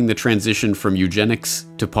facilitating the transition from eugenics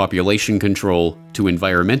to population control to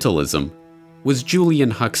environmentalism was Julian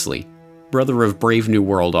Huxley, brother of Brave New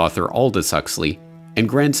World author Aldous Huxley and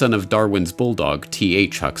grandson of Darwin's bulldog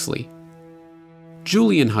T.H. Huxley.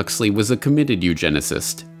 Julian Huxley was a committed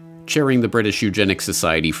eugenicist, chairing the British Eugenics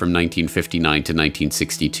Society from 1959 to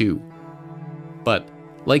 1962. But,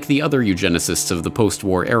 like the other eugenicists of the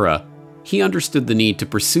post-war era, he understood the need to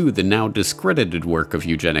pursue the now discredited work of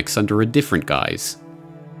eugenics under a different guise.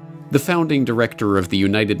 The founding director of the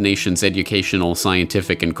United Nations Educational,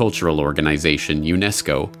 Scientific and Cultural Organization,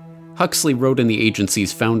 UNESCO, Huxley wrote in the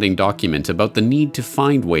agency's founding document about the need to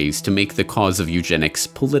find ways to make the cause of eugenics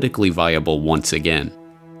politically viable once again.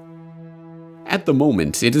 At the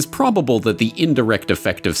moment, it is probable that the indirect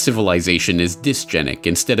effect of civilization is dysgenic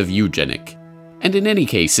instead of eugenic. And in any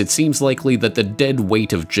case, it seems likely that the dead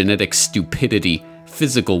weight of genetic stupidity,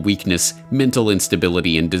 physical weakness, mental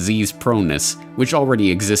instability, and disease proneness, which already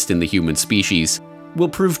exist in the human species, will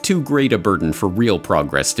prove too great a burden for real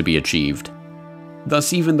progress to be achieved.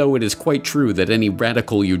 Thus, even though it is quite true that any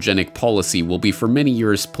radical eugenic policy will be for many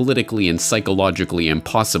years politically and psychologically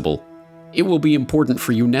impossible, it will be important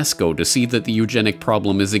for UNESCO to see that the eugenic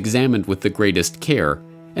problem is examined with the greatest care,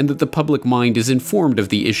 and that the public mind is informed of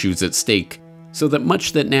the issues at stake, so that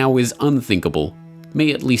much that now is unthinkable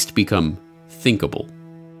may at least become thinkable.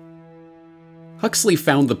 Huxley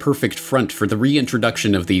found the perfect front for the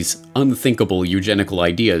reintroduction of these unthinkable eugenical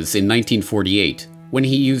ideas in 1948, when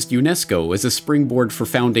he used UNESCO as a springboard for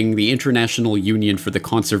founding the International Union for the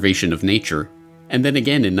Conservation of Nature, and then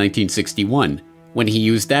again in 1961, when he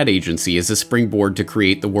used that agency as a springboard to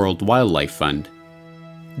create the World Wildlife Fund.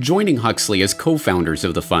 Joining Huxley as co-founders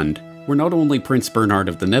of the fund were not only Prince Bernhard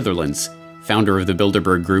of the Netherlands, founder of the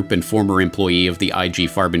Bilderberg Group and former employee of the IG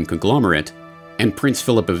Farben conglomerate, and Prince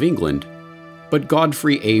Philip of England, but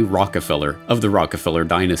Godfrey A. Rockefeller of the Rockefeller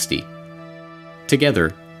dynasty.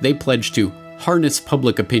 Together, they pledged to harness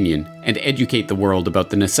public opinion and educate the world about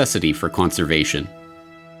the necessity for conservation.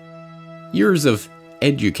 Years of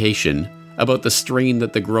education about the strain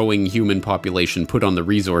that the growing human population put on the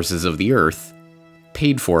resources of the Earth,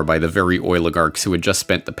 paid for by the very oligarchs who had just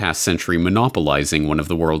spent the past century monopolizing one of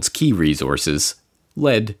the world's key resources,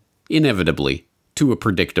 led, inevitably, to a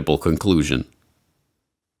predictable conclusion.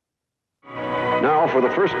 Now, for the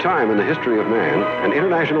first time in the history of man, an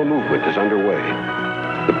international movement is underway.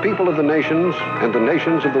 The people of the nations and the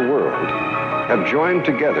nations of the world have joined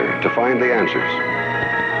together to find the answers.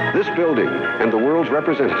 This building and the world's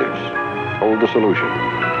representatives hold the solution.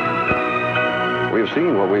 We have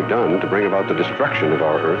seen what we've done to bring about the destruction of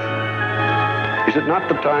our Earth. Is it not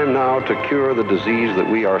the time now to cure the disease that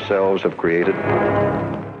we ourselves have created?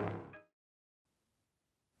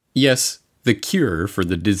 Yes, the cure for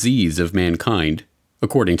the disease of mankind,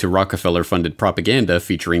 according to Rockefeller-funded propaganda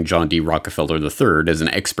featuring John D. Rockefeller III as an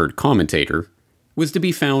expert commentator, was to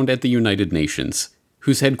be found at the United Nations,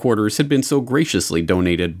 whose headquarters had been so graciously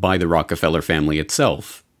donated by the Rockefeller family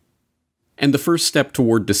itself. And the first step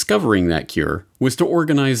toward discovering that cure was to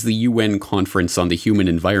organize the UN Conference on the Human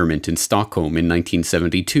Environment in Stockholm in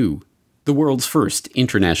 1972, the world's first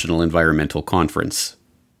international environmental conference.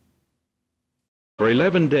 For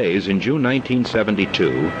 11 days in June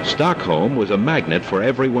 1972, Stockholm was a magnet for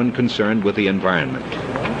everyone concerned with the environment.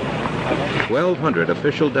 1,200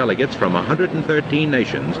 official delegates from 113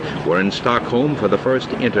 nations were in Stockholm for the first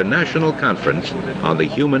international conference on the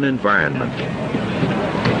human environment.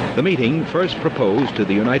 The meeting, first proposed to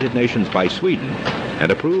the United Nations by Sweden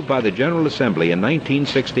and approved by the General Assembly in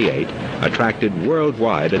 1968, attracted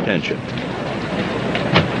worldwide attention.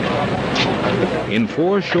 In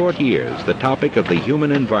 4 short years, the topic of the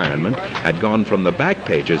human environment had gone from the back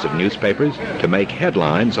pages of newspapers to make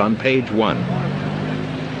headlines on page 1.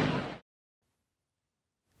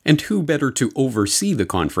 And who better to oversee the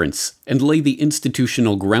conference and lay the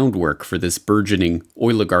institutional groundwork for this burgeoning,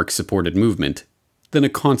 oligarch-supported movement than a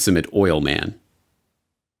consummate oil man.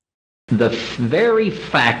 The very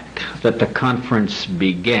fact that the conference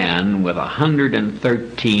began with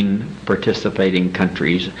 113 participating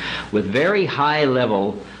countries with very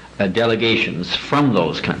high-level delegations from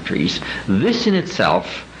those countries, this in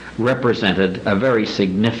itself represented a very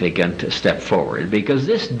significant step forward, because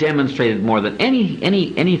this demonstrated more than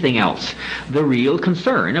anything else the real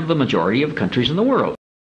concern of the majority of countries in the world.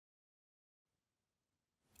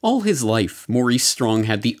 All his life, Maurice Strong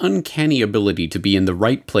had the uncanny ability to be in the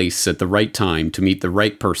right place at the right time to meet the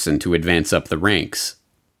right person to advance up the ranks.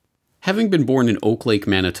 Having been born in Oak Lake,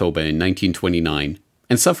 Manitoba in 1929,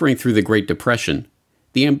 and suffering through the Great Depression,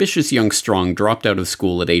 the ambitious young Strong dropped out of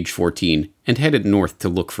school at age 14 and headed north to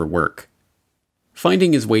look for work.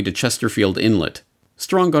 Finding his way to Chesterfield Inlet,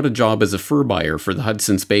 Strong got a job as a fur buyer for the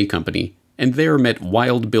Hudson's Bay Company, and there met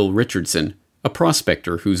Wild Bill Richardson, a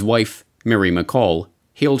prospector whose wife, Mary McCall,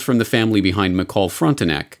 hailed from the family behind McCall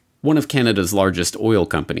Frontenac, one of Canada's largest oil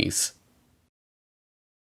companies.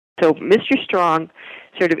 So Mr. Strong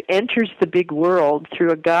sort of enters the big world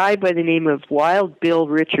through a guy by the name of Wild Bill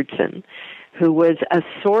Richardson, who was a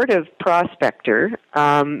sort of prospector,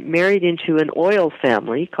 married into an oil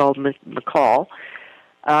family called McCall,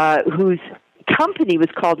 whose company was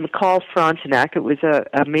called McCall Frontenac. It was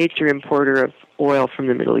a major importer of oil from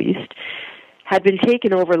the Middle East, had been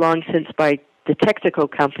taken over long since by the Texaco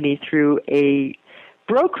Company through a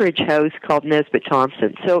brokerage house called Nesbitt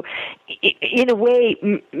Thompson. So, in a way,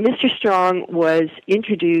 Mr. Strong was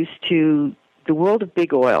introduced to the world of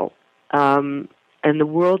big oil and the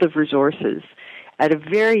world of resources at a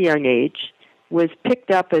very young age, was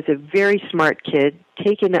picked up as a very smart kid,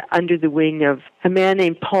 taken under the wing of a man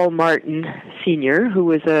named Paul Martin Sr., who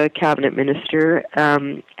was a cabinet minister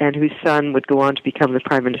and whose son would go on to become the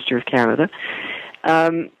Prime Minister of Canada.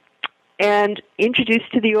 And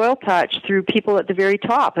introduced to the oil patch through people at the very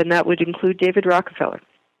top, and that would include David Rockefeller.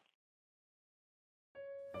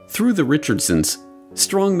 Through the Richardsons,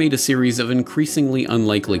 Strong made a series of increasingly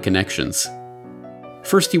unlikely connections.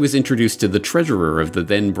 First, he was introduced to the treasurer of the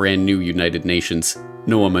then brand new United Nations,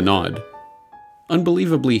 Noah Monod.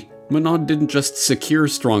 Unbelievably, Monod didn't just secure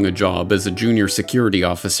Strong a job as a junior security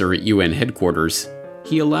officer at UN headquarters,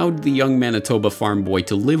 he allowed the young Manitoba farm boy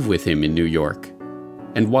to live with him in New York.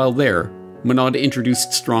 And while there, Monod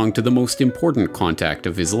introduced Strong to the most important contact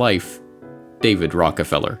of his life, David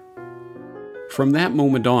Rockefeller. From that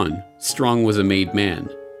moment on, Strong was a made man.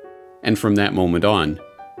 And from that moment on,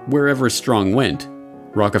 wherever Strong went,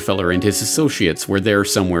 Rockefeller and his associates were there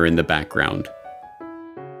somewhere in the background.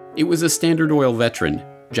 It was a Standard Oil veteran,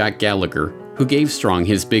 Jack Gallagher, who gave Strong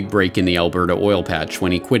his big break in the Alberta oil patch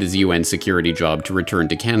when he quit his UN security job to return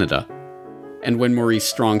to Canada. And when Maurice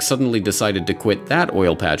Strong suddenly decided to quit that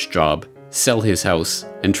oil patch job, sell his house,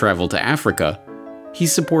 and travel to Africa, he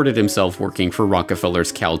supported himself working for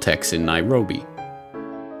Rockefeller's Caltex in Nairobi.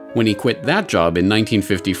 When he quit that job in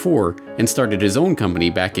 1954 and started his own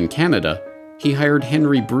company back in Canada, he hired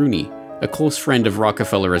Henry Bruni, a close friend of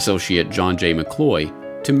Rockefeller associate John J.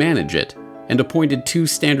 McCloy, to manage it, and appointed 2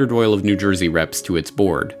 Standard Oil of New Jersey reps to its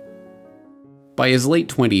board. By his late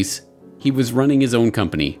 20s, he was running his own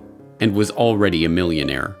company, and was already a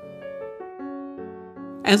millionaire.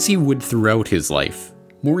 As he would throughout his life,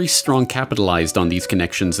 Maurice Strong capitalized on these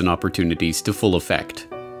connections and opportunities to full effect.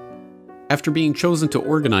 After being chosen to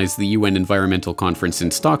organize the UN Environmental Conference in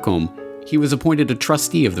Stockholm, he was appointed a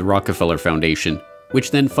trustee of the Rockefeller Foundation, which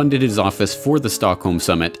then funded his office for the Stockholm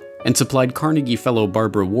Summit and supplied Carnegie Fellow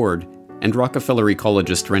Barbara Ward and Rockefeller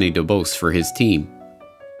ecologist René Dubos for his team.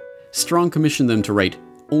 Strong commissioned them to write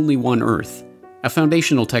Only One Earth, a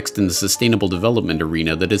foundational text in the sustainable development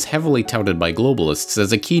arena that is heavily touted by globalists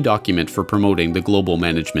as a key document for promoting the global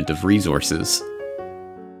management of resources.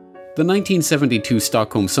 The 1972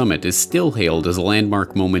 Stockholm Summit is still hailed as a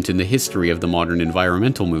landmark moment in the history of the modern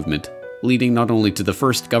environmental movement, leading not only to the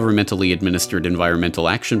first governmentally administered environmental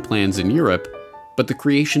action plans in Europe, but the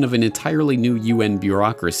creation of an entirely new UN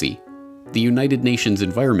bureaucracy, the United Nations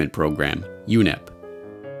Environment Programme, UNEP.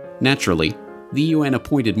 Naturally, the UN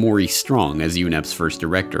appointed Maurice Strong as UNEP's first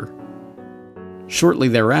director. Shortly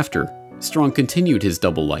thereafter, Strong continued his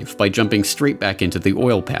double life by jumping straight back into the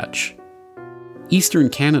oil patch. Eastern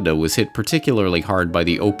Canada was hit particularly hard by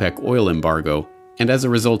the OPEC oil embargo, and as a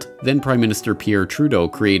result, then Prime Minister Pierre Trudeau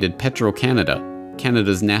created Petro-Canada,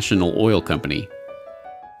 Canada's national oil company.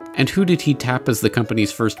 And who did he tap as the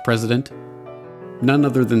company's first president? None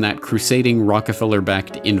other than that crusading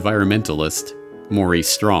Rockefeller-backed environmentalist, Maurice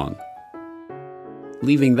Strong.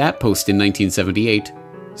 Leaving that post in 1978,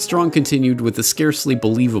 Strong continued with a scarcely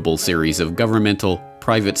believable series of governmental,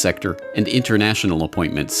 private sector, and international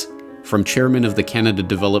appointments, from chairman of the Canada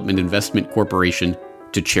Development Investment Corporation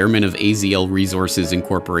to chairman of AZL Resources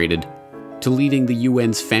Incorporated, to leading the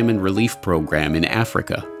UN's famine relief program in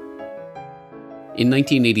Africa. In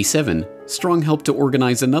 1987, Strong helped to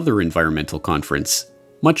organize another environmental conference,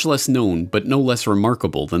 much less known but no less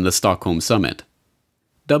remarkable than the Stockholm Summit.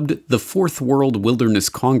 Dubbed the Fourth World Wilderness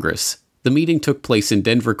Congress, the meeting took place in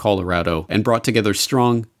Denver, Colorado, and brought together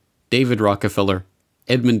Strong, David Rockefeller,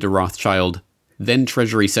 Edmund de Rothschild, then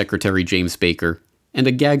Treasury Secretary James Baker, and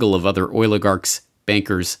a gaggle of other oligarchs,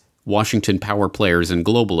 bankers, Washington power players, and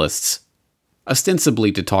globalists,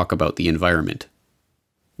 ostensibly to talk about the environment.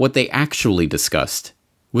 What they actually discussed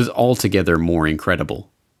was altogether more incredible.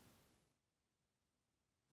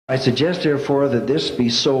 I suggest, therefore, that this be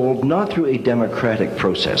sold not through a democratic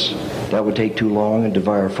process. That would take too long and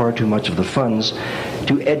devour far too much of the funds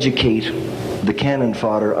to educate the cannon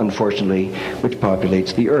fodder, unfortunately, which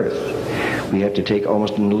populates the earth. We have to take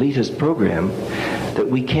almost an elitist program that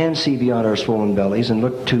we can see beyond our swollen bellies and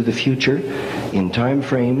look to the future in time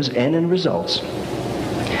frames and in results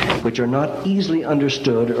which are not easily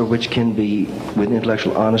understood or which can be, with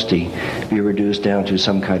intellectual honesty, be reduced down to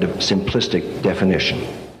some kind of simplistic definition.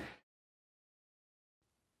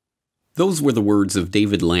 Those were the words of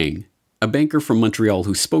David Lang, a banker from Montreal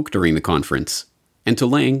who spoke during the conference. And to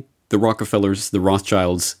Lang, the Rockefellers, the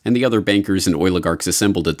Rothschilds, and the other bankers and oligarchs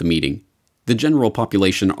assembled at the meeting, the general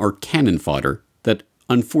population are cannon fodder that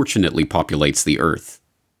unfortunately populates the earth.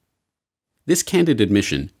 This candid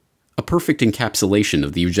admission, a perfect encapsulation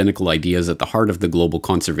of the eugenical ideas at the heart of the global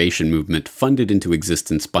conservation movement funded into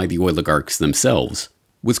existence by the oligarchs themselves,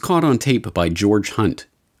 was caught on tape by George Hunt,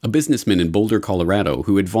 a businessman in Boulder, Colorado,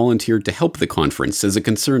 who had volunteered to help the conference as a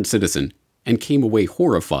concerned citizen and came away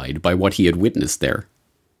horrified by what he had witnessed there.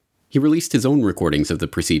 He released his own recordings of the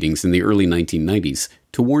proceedings in the early 1990s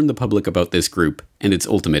to warn the public about this group and its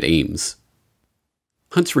ultimate aims.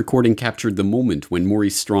 Hunt's recording captured the moment when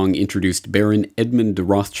Maurice Strong introduced Baron Edmund de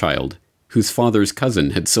Rothschild, whose father's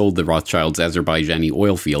cousin had sold the Rothschilds' Azerbaijani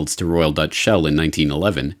oil fields to Royal Dutch Shell in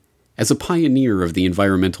 1911, as a pioneer of the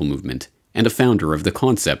environmental movement and a founder of the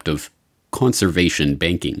concept of conservation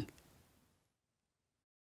banking.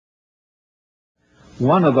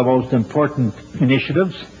 One of the most important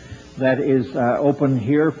initiatives that is open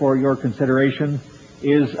here for your consideration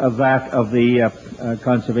is that of the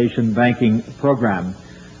conservation banking program.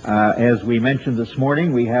 As we mentioned this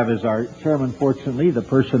morning, we have as our chairman, fortunately, the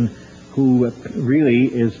person who really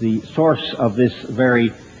is the source of this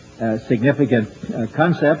very significant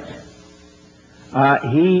concept.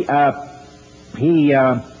 He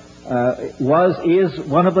is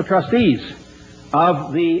one of the trustees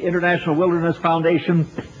of the International Wilderness Foundation,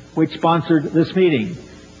 which sponsored this meeting.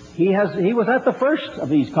 He was at the first of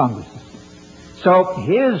these congresses. So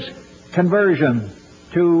his conversion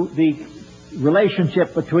to the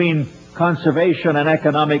relationship between conservation and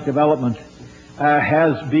economic development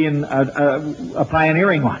has been a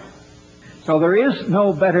pioneering one. So there is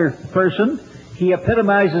no better person. He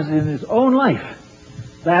epitomizes in his own life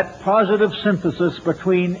that positive synthesis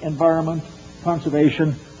between environment,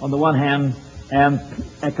 conservation on the one hand, and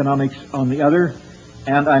economics on the other.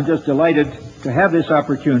 And I'm just delighted to have this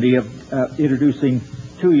opportunity of introducing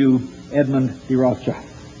to you Edmund de Rothschild.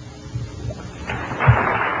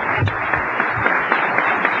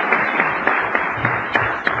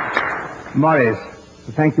 Maurice,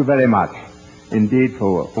 thank you very much indeed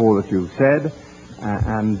for all that you've said,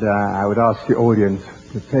 and I would ask the audience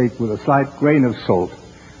to take with a slight grain of salt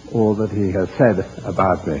all that he has said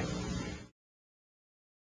about me.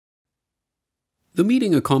 The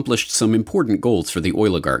meeting accomplished some important goals for the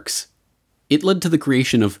oligarchs. It led to the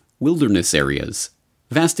creation of wilderness areas,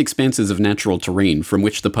 vast expanses of natural terrain from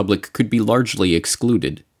which the public could be largely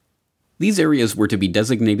excluded. These areas were to be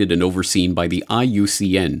designated and overseen by the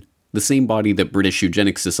IUCN, the same body that British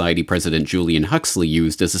Eugenics Society President Julian Huxley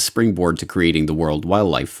used as a springboard to creating the World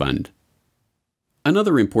Wildlife Fund.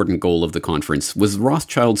 Another important goal of the conference was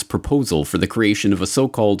Rothschild's proposal for the creation of a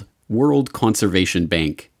so-called World Conservation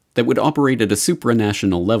Bank that would operate at a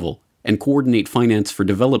supranational level and coordinate finance for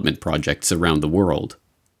development projects around the world.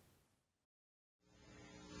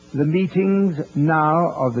 The meetings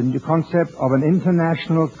now of the new concept of an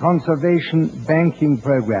international conservation banking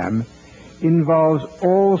program involves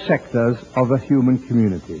all sectors of the human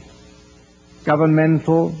community,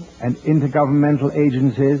 governmental and intergovernmental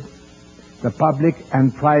agencies, the public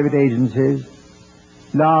and private agencies,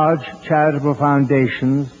 large charitable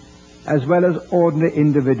foundations, as well as ordinary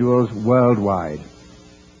individuals worldwide.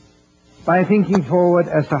 By thinking forward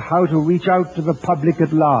as to how to reach out to the public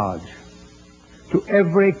at large, to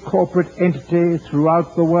every corporate entity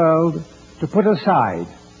throughout the world, to put aside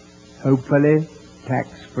hopefully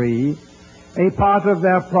tax-free, a part of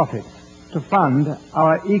their profits to fund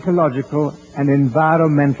our ecological and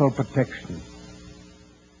environmental protection.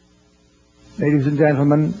 Ladies and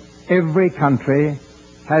gentlemen, every country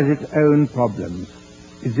has its own problems,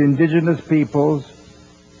 its indigenous peoples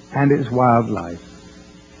and its wildlife.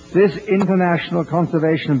 This International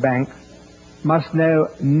Conservation Bank must know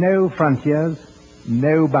no frontiers,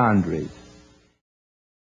 no boundaries.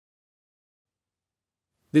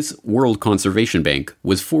 This World Conservation Bank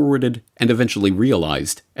was forwarded and eventually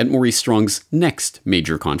realized at Maurice Strong's next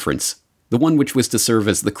major conference, the one which was to serve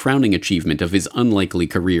as the crowning achievement of his unlikely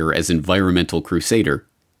career as environmental crusader,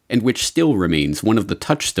 and which still remains one of the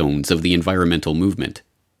touchstones of the environmental movement,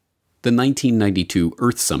 the 1992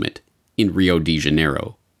 Earth Summit in Rio de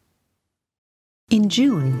Janeiro. In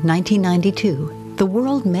June 1992, the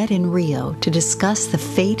world met in Rio to discuss the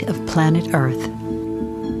fate of planet Earth.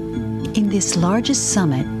 In this largest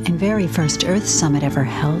summit and very first Earth Summit ever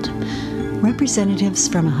held, representatives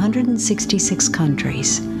from 166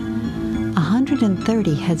 countries,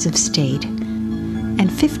 130 heads of state,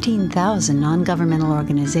 and 15,000 non-governmental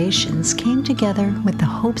organizations came together with the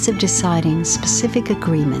hopes of deciding specific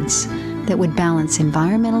agreements that would balance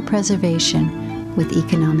environmental preservation with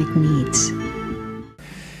economic needs.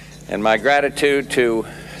 And my gratitude to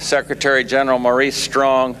Secretary General Maurice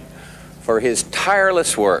Strong for his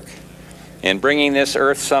tireless work in bringing this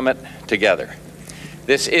Earth Summit together.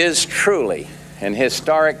 This is truly an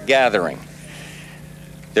historic gathering.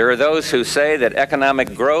 There are those who say that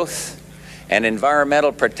economic growth and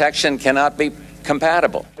environmental protection cannot be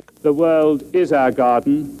compatible. The world is our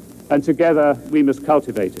garden, and together we must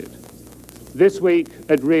cultivate it. This week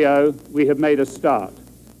at Rio, we have made a start.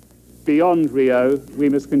 Beyond Rio, we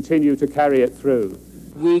must continue to carry it through.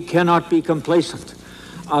 We cannot be complacent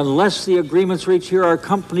unless the agreements reached here are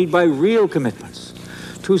accompanied by real commitments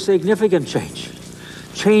to significant change.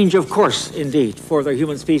 Change, of course, indeed, for the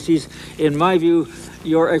human species. In my view,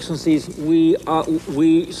 Your Excellencies,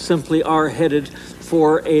 we simply are headed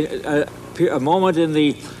for a moment in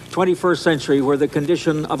the 21st century where the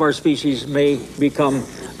condition of our species may become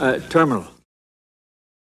terminal.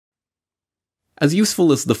 As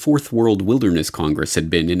useful as the Fourth World Wilderness Congress had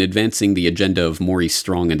been in advancing the agenda of Maurice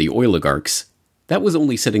Strong and the oligarchs, that was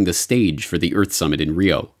only setting the stage for the Earth Summit in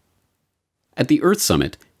Rio. At the Earth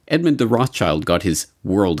Summit, Edmund de Rothschild got his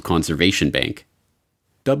World Conservation Bank.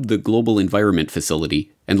 Dubbed the Global Environment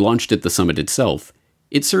Facility and launched at the summit itself,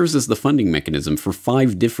 it serves as the funding mechanism for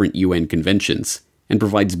 5 different UN conventions and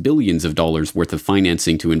provides billions of dollars worth of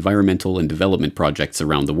financing to environmental and development projects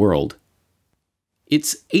around the world.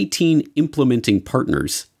 Its 18 implementing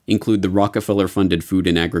partners include the Rockefeller-funded Food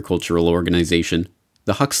and Agricultural Organization,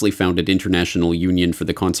 the Huxley-founded International Union for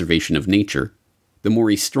the Conservation of Nature, the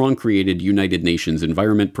Maurice Strong-created United Nations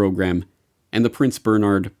Environment Program, and the Prince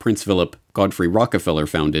Bernhard, Prince Philip, Godfrey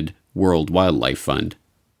Rockefeller-founded World Wildlife Fund.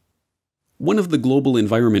 One of the Global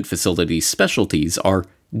Environment Facility's specialties are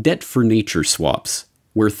debt-for-nature swaps,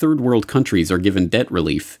 where third-world countries are given debt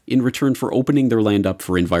relief in return for opening their land up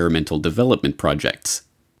for environmental development projects.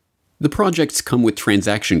 The projects come with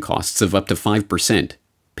transaction costs of up to 5%,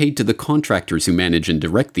 paid to the contractors who manage and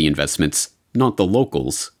direct the investments, not the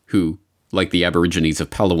locals, who, like the Aborigines of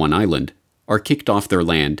Palawan Island, are kicked off their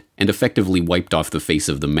land and effectively wiped off the face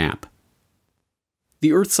of the map.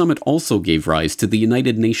 The Earth Summit also gave rise to the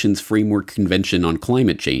United Nations Framework Convention on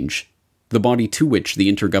Climate Change, the body to which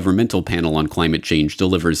the Intergovernmental Panel on Climate Change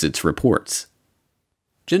delivers its reports.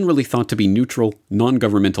 Generally thought to be neutral,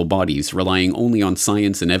 non-governmental bodies relying only on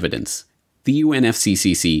science and evidence, the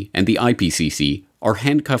UNFCCC and the IPCC are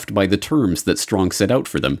handcuffed by the terms that Strong set out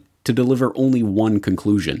for them to deliver only one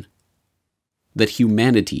conclusion: that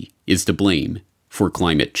humanity is to blame for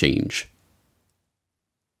climate change.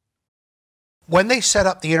 When they set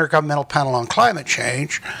up the Intergovernmental Panel on Climate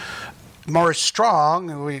Change, Maurice Strong,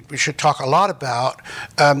 who we should talk a lot about,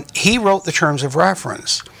 he wrote the terms of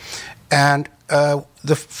reference. And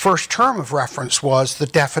the first term of reference was the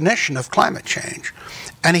definition of climate change.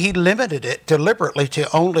 And he limited it deliberately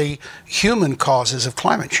to only human causes of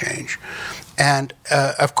climate change. And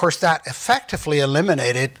of course, that effectively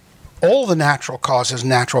eliminated all the natural causes,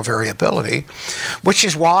 natural variability, which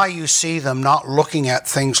is why you see them not looking at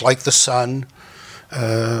things like the sun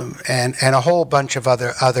and a whole bunch of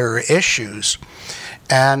other issues.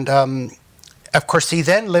 And of course, he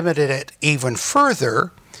then limited it even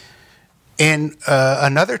further in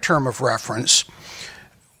another term of reference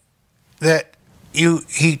that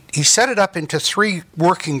he set it up into 3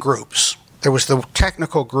 working groups. There was the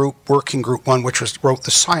technical group, working group 1, which wrote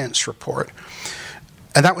the science report.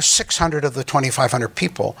 And that was 600 of the 2,500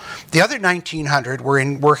 people. The other 1,900 were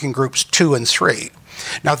in working groups 2 and 3.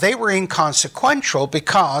 Now, they were inconsequential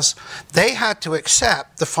because they had to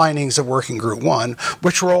accept the findings of Working Group 1,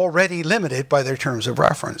 which were already limited by their terms of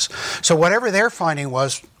reference. So whatever their finding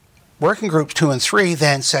was, Working Groups 2 and 3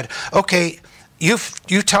 then said, okay, you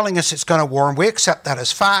telling us it's going to warm, we accept that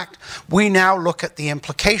as fact. We now look at the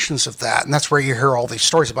implications of that. And that's where you hear all these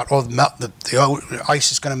stories about, oh, the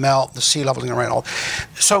ice is going to melt, the sea level is going to rise.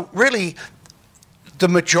 So really, the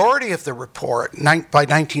majority of the report by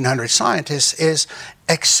 1,900 scientists is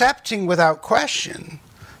accepting without question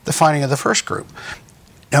the finding of the first group.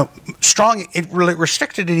 Now, Strong, it really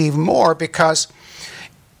restricted it even more because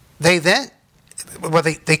they then, well,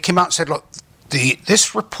 they came out and said, look,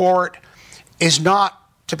 this report is not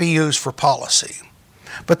to be used for policy.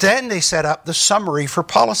 But then they set up the summary for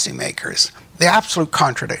policymakers, the absolute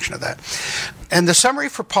contradiction of that. And the summary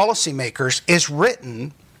for policymakers is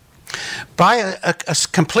written by a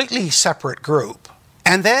completely separate group,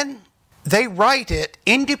 and then they write it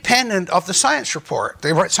independent of the science report.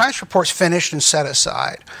 They write science reports finished and set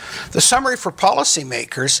aside. The summary for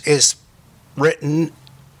policymakers is written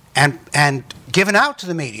and given out to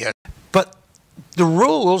the media. But the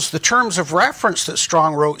rules, the terms of reference that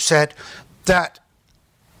Strong wrote said that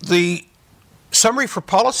the summary for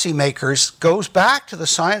policymakers goes back to the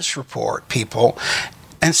science report people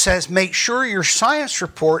and says, make sure your science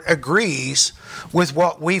report agrees with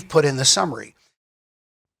what we've put in the summary.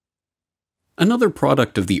 Another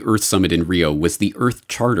product of the Earth Summit in Rio was the Earth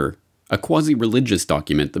Charter, a quasi-religious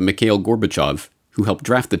document that Mikhail Gorbachev, who helped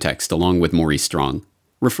draft the text along with Maurice Strong,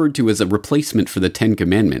 referred to as a replacement for the Ten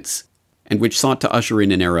Commandments, and which sought to usher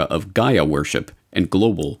in an era of Gaia worship and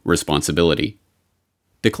global responsibility,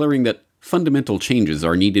 declaring that fundamental changes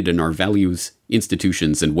are needed in our values,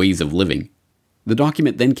 institutions, and ways of living. The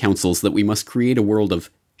document then counsels that we must create a world of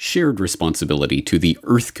shared responsibility to the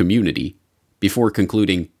Earth community, before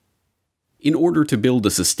concluding, in order to build a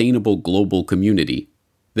sustainable global community,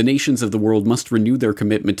 the nations of the world must renew their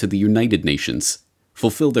commitment to the United Nations,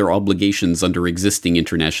 fulfill their obligations under existing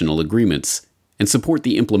international agreements, and support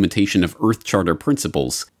the implementation of Earth Charter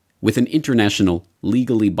principles with an international,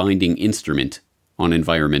 legally binding instrument on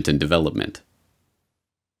environment and development.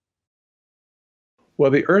 Well,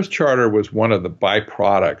 the Earth Charter was one of the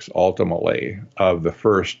byproducts, ultimately, of the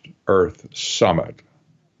first Earth Summit.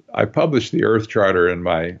 I published the Earth Charter in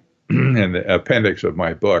the appendix of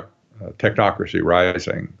my book, Technocracy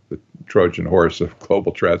Rising, the Trojan Horse of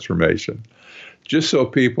Global Transformation, just so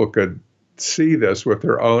people could see this with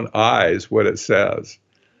their own eyes, what it says.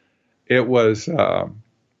 It was a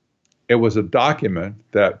document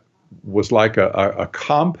that was like a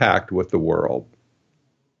compact with the world.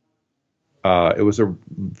 It was a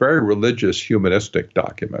very religious, humanistic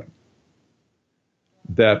document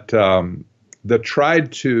that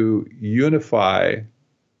tried to unify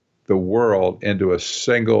the world into a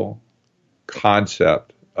single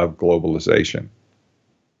concept of globalization.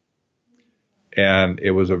 And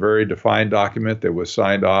it was a very defined document that was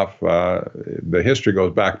signed off. The history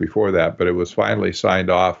goes back before that, but it was finally signed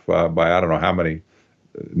off by I don't know how many,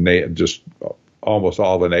 just almost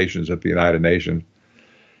all the nations at the United Nations.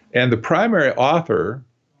 And the primary author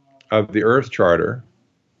of the Earth Charter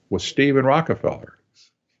was Stephen Rockefeller.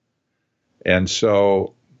 And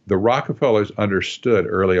so the Rockefellers understood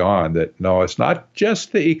early on that, no, it's not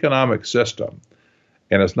just the economic system,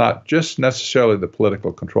 and it's not just necessarily the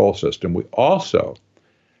political control system. We also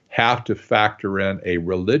have to factor in a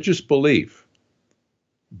religious belief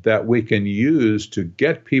that we can use to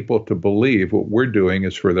get people to believe what we're doing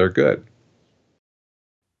is for their good.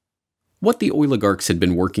 What the oligarchs had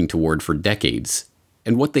been working toward for decades,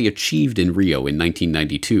 and what they achieved in Rio in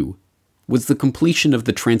 1992, was the completion of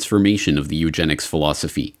the transformation of the eugenics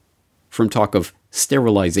philosophy, from talk of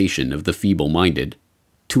sterilization of the feeble-minded,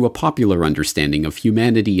 to a popular understanding of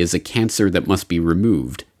humanity as a cancer that must be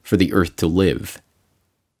removed for the Earth to live.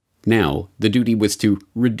 Now, the duty was to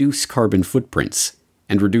reduce carbon footprints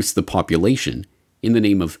and reduce the population in the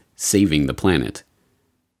name of saving the planet.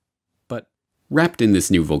 But wrapped in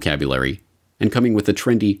this new vocabulary, and coming with a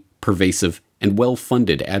trendy, pervasive, and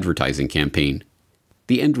well-funded advertising campaign,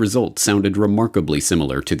 the end result sounded remarkably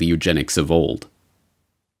similar to the eugenics of old.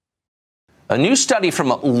 A new study from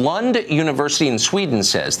Lund University in Sweden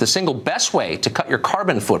says the single best way to cut your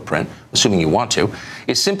carbon footprint, assuming you want to,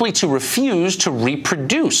 is simply to refuse to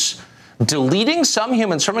reproduce. Deleting some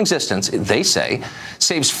humans from existence, they say,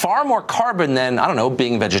 saves far more carbon than, I don't know,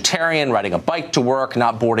 being vegetarian, riding a bike to work,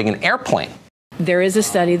 not boarding an airplane. There is a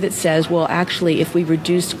study that says, well, actually, if we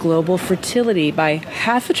reduced global fertility by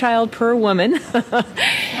half a child per woman,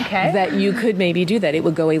 that you could maybe do that. It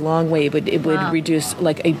would go a long way, but it would reduce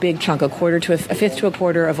like a big chunk, a fifth to a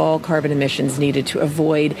quarter of all carbon emissions needed to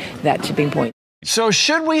avoid that tipping point. So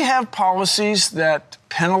should we have policies that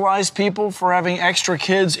penalize people for having extra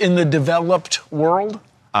kids in the developed world?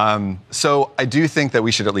 So I do think that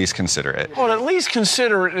we should at least consider it. Well, at least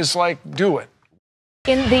consider it is like do it.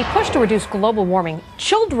 In the push to reduce global warming,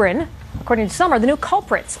 children, according to some, are the new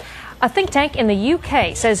culprits. A think tank in the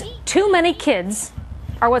UK says too many kids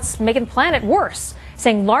are what's making the planet worse,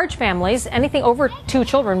 saying large families, anything over 2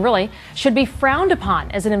 children really, should be frowned upon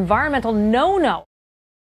as an environmental no-no.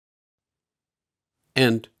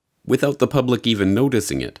 And, without the public even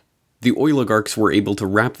noticing it, the oligarchs were able to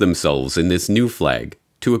wrap themselves in this new flag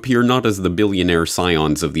to appear not as the billionaire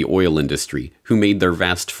scions of the oil industry who made their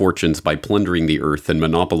vast fortunes by plundering the earth and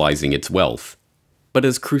monopolizing its wealth, but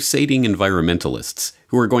as crusading environmentalists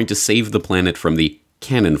who are going to save the planet from the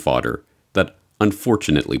cannon fodder that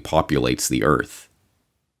unfortunately populates the earth.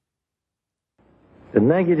 The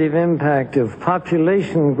negative impact of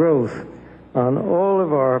population growth on all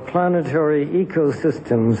of our planetary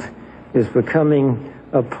ecosystems is becoming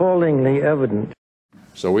appallingly evident.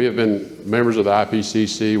 So we have been members of the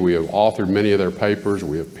IPCC. We have authored many of their papers.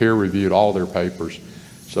 We have peer-reviewed all their papers.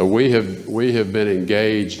 So we have been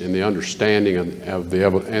engaged in the understanding of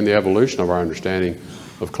the evolution of our understanding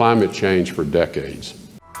of climate change for decades.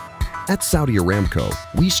 At Saudi Aramco,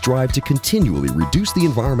 we strive to continually reduce the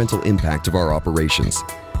environmental impact of our operations,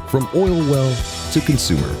 from oil well to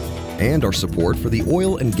consumer, and our support for the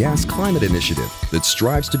Oil and Gas Climate Initiative that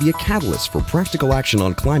strives to be a catalyst for practical action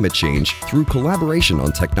on climate change through collaboration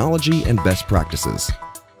on technology and best practices.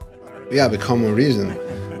 We have a common reason.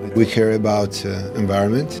 We care about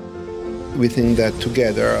environment. We think that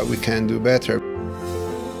together we can do better.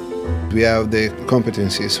 We have the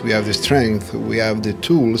competencies, we have the strength, we have the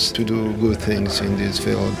tools to do good things in this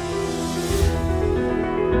field.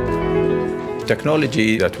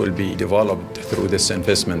 Technology that will be developed through this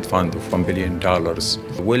investment fund of $1 billion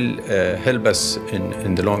will help us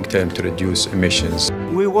in the long term to reduce emissions.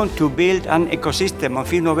 We want to build an ecosystem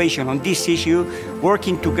of innovation on this issue,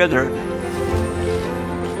 working together.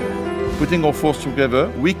 Putting our forces together,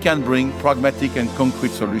 we can bring pragmatic and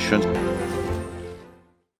concrete solutions.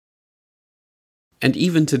 And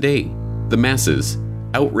even today, the masses,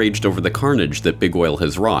 outraged over the carnage that big oil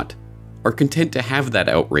has wrought, are content to have that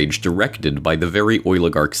outrage directed by the very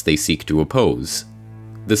oligarchs they seek to oppose.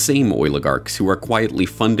 The same oligarchs who are quietly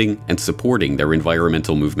funding and supporting their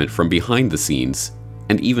environmental movement from behind the scenes,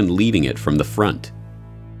 and even leading it from the front.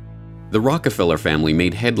 The Rockefeller family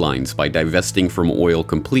made headlines by divesting from oil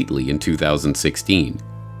completely in 2016.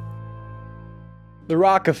 The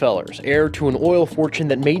Rockefellers, heir to an oil fortune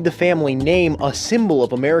that made the family name a symbol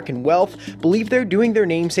of American wealth, believe they're doing their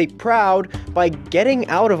namesake proud by getting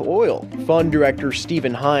out of oil. Fund director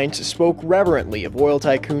Stephen Hines spoke reverently of oil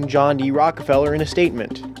tycoon John D. Rockefeller in a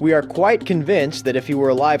statement. "We are quite convinced that if he were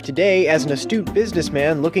alive today, as an astute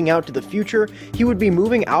businessman looking out to the future, he would be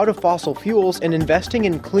moving out of fossil fuels and investing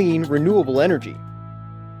in clean, renewable energy."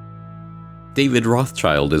 David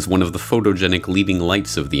Rothschild is one of the photogenic leading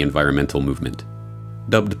lights of the environmental movement.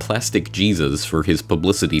 Dubbed Plastic Jesus for his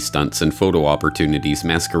publicity stunts and photo opportunities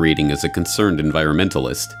masquerading as a concerned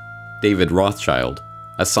environmentalist, David Rothschild,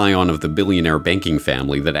 a scion of the billionaire banking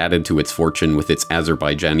family that added to its fortune with its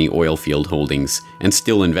Azerbaijani oil field holdings and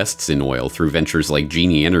still invests in oil through ventures like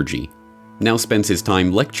Genie Energy, now spends his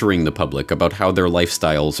time lecturing the public about how their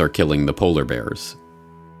lifestyles are killing the polar bears.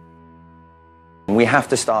 We have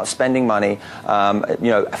to start spending money,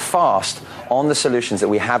 fast on the solutions that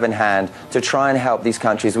we have in hand to try and help these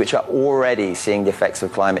countries which are already seeing the effects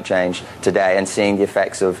of climate change today and seeing the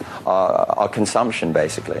effects of our consumption,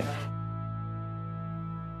 basically.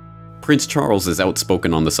 Prince Charles is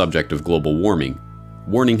outspoken on the subject of global warming,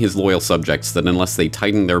 warning his loyal subjects that unless they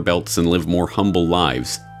tighten their belts and live more humble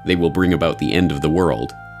lives, they will bring about the end of the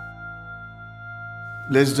world.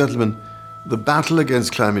 Ladies and gentlemen, the battle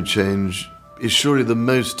against climate change is surely the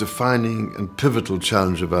most defining and pivotal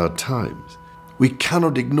challenge of our times. We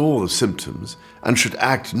cannot ignore the symptoms and should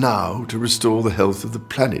act now to restore the health of the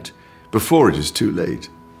planet before it is too late.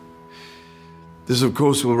 This, of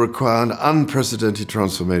course, will require an unprecedented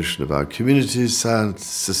transformation of our communities,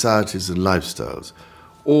 societies, and lifestyles,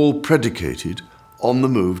 all predicated on the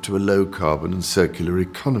move to a low-carbon and circular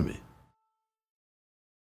economy.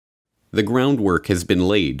 The groundwork has been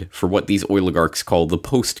laid for what these oligarchs call the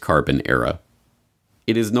post-carbon era.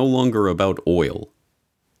 It is no longer about oil.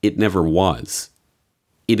 It never was.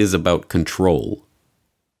 It is about control.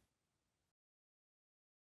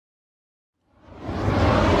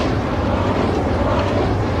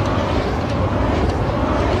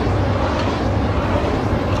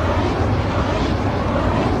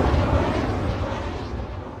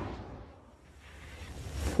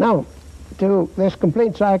 this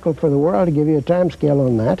complete cycle for the world, to give you a time scale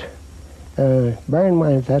on that, bear in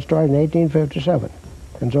mind that started in 1857.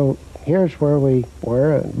 And so here's where we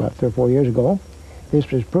were about 3 or 4 years ago. This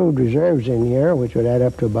was proved reserves in here, which would add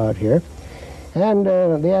up to about here. And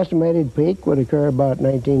the estimated peak would occur about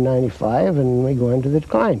 1995, and we go into the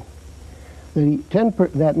decline.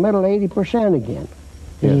 That middle 80% again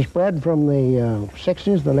is a spread from the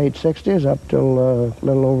 60s, the late 60s, up till a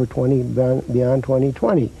little over beyond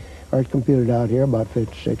 2020, or it's computed out here about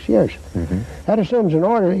 56 years. That assumes an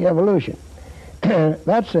orderly evolution.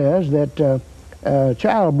 That says that a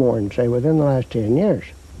child born, say, within the last 10 years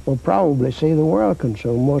will probably see the world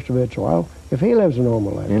consume most of its oil if he lives a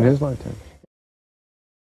normal life. In his lifetime.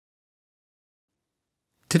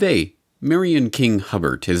 Today, Marion King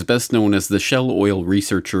Hubbert is best known as the Shell Oil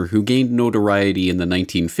researcher who gained notoriety in the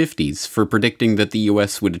 1950s for predicting that the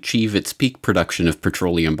U.S. would achieve its peak production of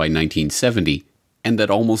petroleum by 1970, and that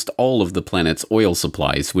almost all of the planet's oil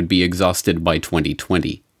supplies would be exhausted by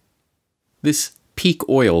 2020. This peak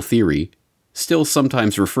oil theory, still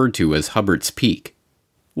sometimes referred to as Hubbert's peak,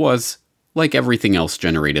 was, like everything else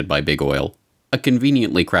generated by big oil, a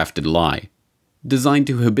conveniently crafted lie, designed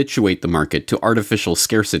to habituate the market to artificial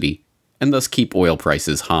scarcity and thus keep oil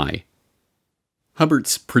prices high.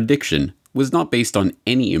 Hubbert's prediction was not based on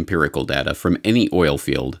any empirical data from any oil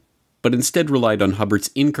field, but instead relied on Hubbert's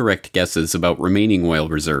incorrect guesses about remaining oil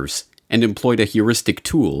reserves and employed a heuristic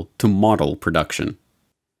tool to model production.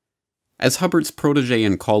 As Hubbert's protege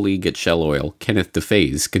and colleague at Shell Oil, Kenneth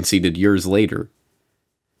DeFaze, conceded years later,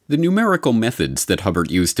 the numerical methods that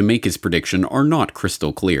Hubbert used to make his prediction are not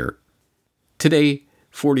crystal clear. Today,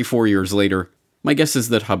 44 years later, my guess is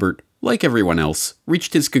that Hubbert, like everyone else,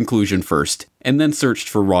 reached his conclusion first, and then searched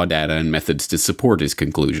for raw data and methods to support his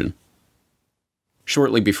conclusion.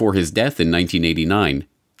 Shortly before his death in 1989,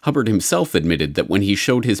 Hubbert himself admitted that when he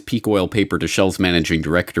showed his peak oil paper to Shell's managing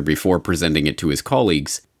director before presenting it to his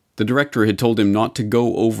colleagues, the director had told him not to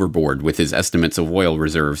go overboard with his estimates of oil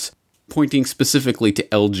reserves, pointing specifically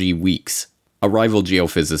to L.G. Weeks, a rival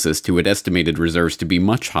geophysicist who had estimated reserves to be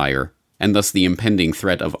much higher, and thus the impending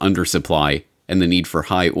threat of undersupply and the need for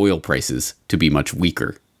high oil prices to be much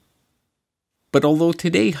weaker. But although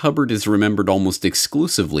today Hubbert is remembered almost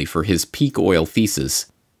exclusively for his peak oil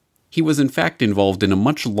thesis, he was in fact involved in a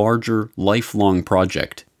much larger, lifelong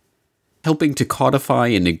project, helping to codify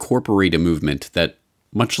and incorporate a movement that,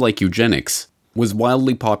 much like eugenics, was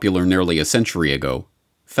wildly popular nearly a century ago,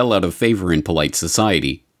 fell out of favor in polite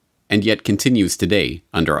society, and yet continues today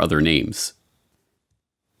under other names.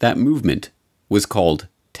 That movement was called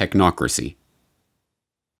technocracy.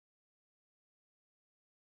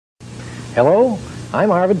 Hello, I'm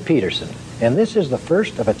Arvid Peterson, and this is the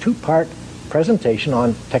first of a two-part presentation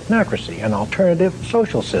on technocracy, an alternative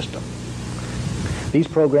social system. These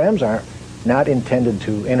programs are not intended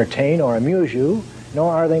to entertain or amuse you,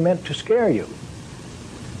 nor are they meant to scare you.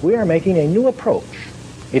 We are making a new approach.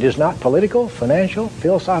 It is not political, financial,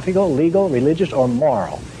 philosophical, legal, religious, or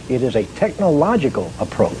moral. It is a technological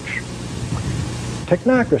approach.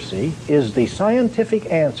 Technocracy is the scientific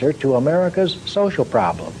answer to America's social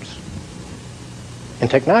problems. And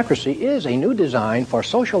technocracy is a new design for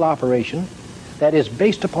social operation that is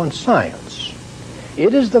based upon science.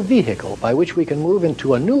 It is the vehicle by which we can move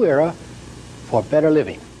into a new era for better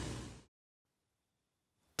living.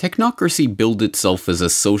 Technocracy billed itself as a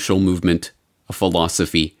social movement, a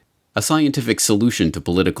philosophy, a scientific solution to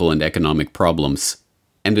political and economic problems,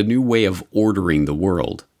 and a new way of ordering the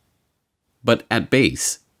world. But at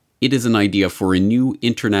base, it is an idea for a new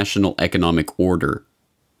international economic order,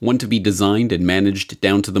 one to be designed and managed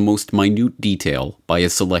down to the most minute detail by a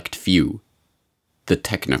select few, the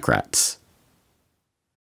technocrats.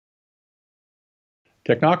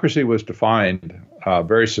 Technocracy was defined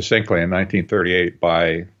very succinctly in 1938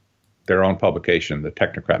 by their own publication, the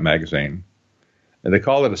Technocrat magazine. And they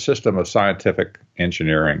call it a system of scientific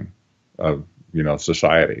engineering of,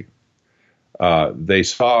 society. They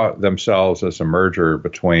saw themselves as a merger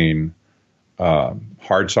between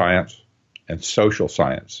hard science and social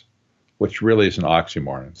science, which really is an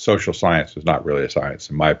oxymoron. Social science is not really a science,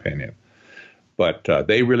 in my opinion. But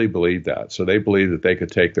they really believed that. So they believed that they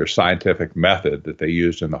could take their scientific method that they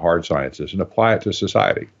used in the hard sciences and apply it to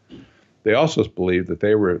society. They also believed that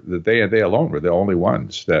they alone were the only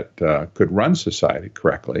ones that could run society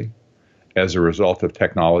correctly as a result of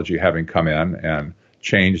technology having come in and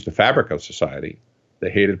changed the fabric of society. They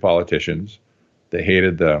hated politicians. They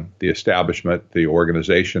hated the establishment, the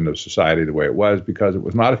organization of society the way it was, because it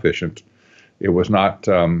was not efficient. It was not,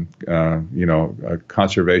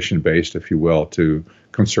 conservation-based, if you will, to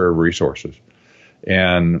conserve resources.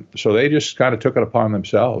 And so they just kind of took it upon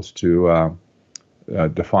themselves to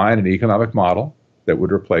define an economic model that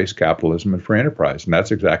would replace capitalism and free enterprise. And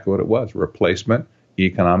that's exactly what it was, replacement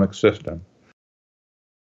economic system.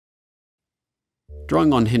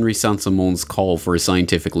 Drawing on Henry Saint-Simon's call for a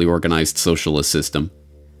scientifically organized socialist system,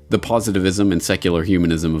 the positivism and secular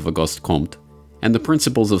humanism of Auguste Comte, and the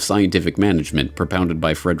principles of scientific management propounded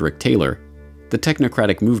by Frederick Taylor, the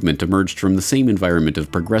technocratic movement emerged from the same environment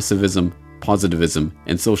of progressivism, positivism,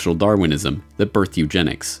 and social Darwinism that birthed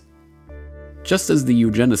eugenics. Just as the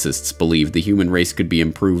eugenicists believed the human race could be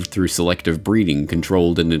improved through selective breeding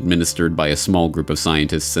controlled and administered by a small group of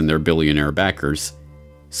scientists and their billionaire backers,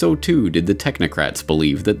 so too did the technocrats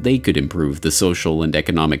believe that they could improve the social and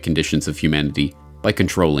economic conditions of humanity by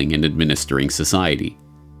controlling and administering society.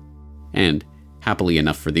 And, happily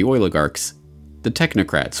enough for the oligarchs, the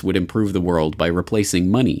technocrats would improve the world by replacing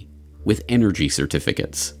money with energy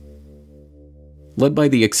certificates. Led by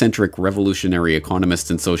the eccentric revolutionary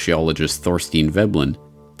economist and sociologist Thorstein Veblen,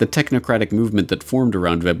 the technocratic movement that formed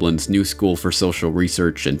around Veblen's New School for Social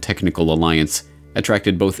Research and Technical Alliance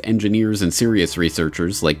attracted both engineers and serious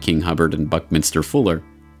researchers like King Hubbard and Buckminster Fuller,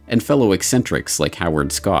 and fellow eccentrics like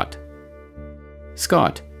Howard Scott.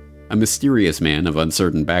 Scott, a mysterious man of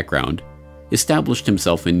uncertain background, established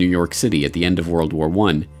himself in New York City at the end of World War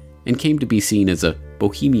I and came to be seen as a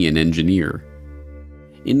bohemian engineer.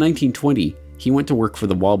 In 1920, he went to work for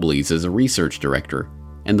the Wobblies as a research director,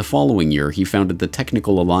 and the following year he founded the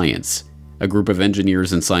Technical Alliance, a group of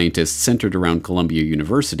engineers and scientists centered around Columbia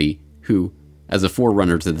University who, as a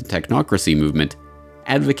forerunner to the technocracy movement,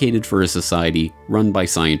 advocated for a society run by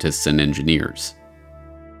scientists and engineers.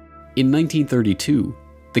 In 1932,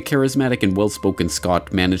 the charismatic and well-spoken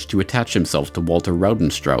Scott managed to attach himself to Walter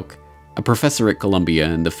Raudenstrauch, a professor at Columbia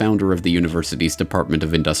and the founder of the university's Department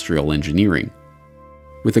of Industrial Engineering.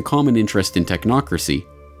 With a common interest in technocracy,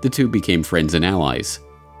 the two became friends and allies.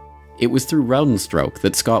 It was through Raudenstrauch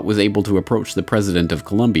that Scott was able to approach the president of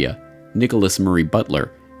Columbia, Nicholas Murray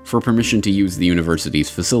Butler, for permission to use the university's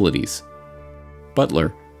facilities.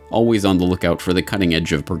 Butler, always on the lookout for the cutting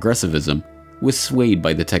edge of progressivism, was swayed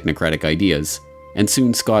by the technocratic ideas, and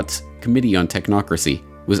soon Scott's Committee on Technocracy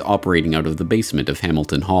was operating out of the basement of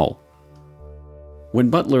Hamilton Hall. When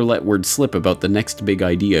Butler let word slip about the next big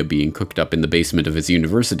idea being cooked up in the basement of his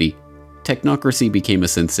university, technocracy became a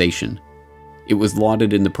sensation. It was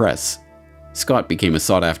lauded in the press. Scott became a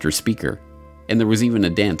sought-after speaker, and there was even a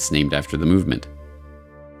dance named after the movement.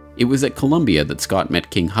 It was at Columbia that Scott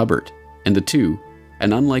met King Hubbard, and the two,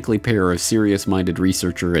 an unlikely pair of serious-minded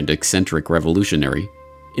researcher and eccentric revolutionary,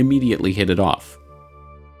 immediately hit it off.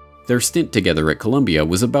 Their stint together at Columbia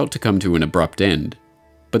was about to come to an abrupt end,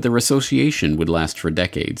 but their association would last for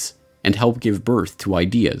decades and help give birth to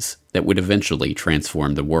ideas that would eventually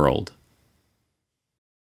transform the world.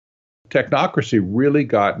 Technocracy really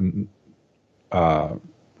got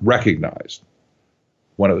recognized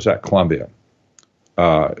when it was at Columbia.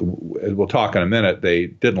 We'll talk in a minute. They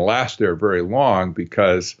didn't last there very long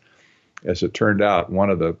because, as it turned out, one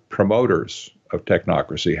of the promoters of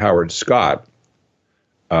technocracy, Howard Scott,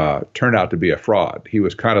 turned out to be a fraud. He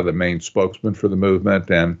was kind of the main spokesman for the movement,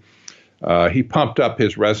 and he pumped up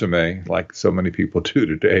his resume like so many people do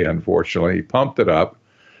today, unfortunately. He pumped it up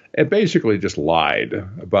and basically just lied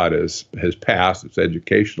about his past, his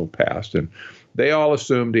educational past. And they all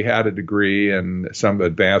assumed he had a degree in some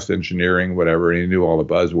advanced engineering, whatever, and he knew all the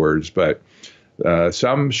buzzwords. But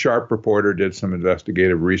some sharp reporter did some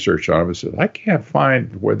investigative research on him and said, I can't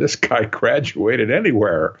find where this guy graduated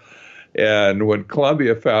anywhere. And when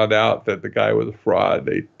Columbia found out that the guy was a fraud,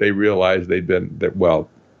 they realized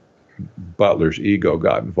Butler's ego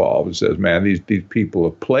got involved and says, man, these people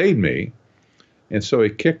have played me. And so he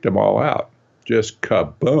kicked them all out. Just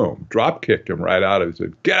kaboom, drop kicked him right out of it. He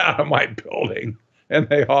said, get out of my building. And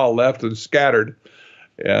they all left and scattered.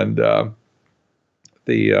 And the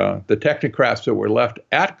technocrats that were left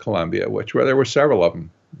at Columbia, there were several of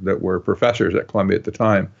them that were professors at Columbia at the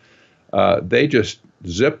time, they just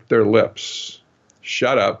zipped their lips,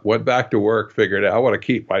 shut up, went back to work, figured out, I want to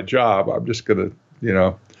keep my job. I'm just going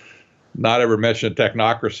to, not ever mention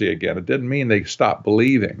technocracy again. It didn't mean they stopped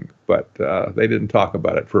believing, but they didn't talk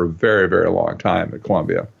about it for a very, very long time at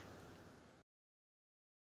Columbia.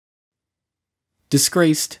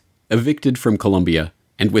 Disgraced, evicted from Columbia,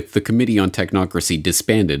 and with the Committee on Technocracy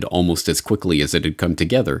disbanded almost as quickly as it had come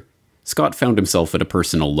together, Scott found himself at a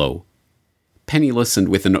personal low. Penniless and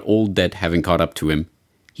with an old debt having caught up to him,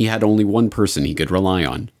 he had only one person he could rely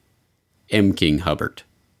on: M. King Hubbard.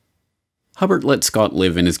 Hubbard let Scott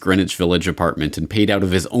live in his Greenwich Village apartment and paid out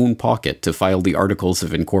of his own pocket to file the Articles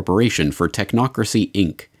of Incorporation for Technocracy,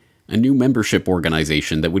 Inc., a new membership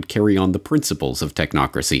organization that would carry on the principles of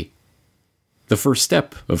technocracy. The first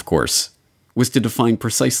step, of course, was to define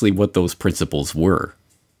precisely what those principles were.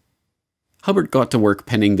 Hubbard got to work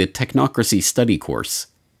penning the Technocracy Study Course,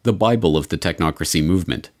 the Bible of the technocracy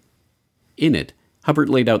movement. In it, Hubbard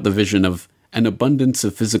laid out the vision of an abundance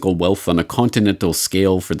of physical wealth on a continental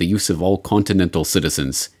scale for the use of all continental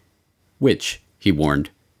citizens, which, he warned,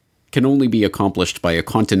 can only be accomplished by a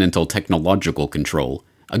continental technological control,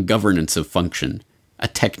 a governance of function, a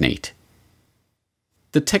technate.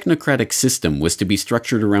 The technocratic system was to be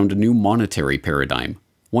structured around a new monetary paradigm,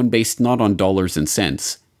 one based not on dollars and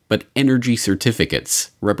cents, but energy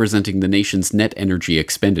certificates representing the nation's net energy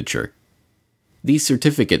expenditure. These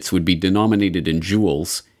certificates would be denominated in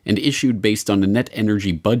joules and issued based on a net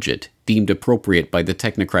energy budget deemed appropriate by the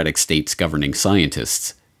technocratic state's governing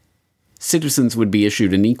scientists. Citizens would be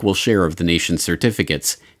issued an equal share of the nation's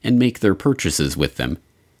certificates and make their purchases with them,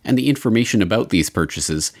 and the information about these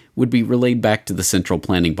purchases would be relayed back to the central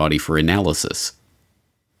planning body for analysis.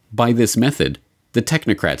 By this method, the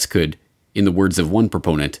technocrats could, in the words of one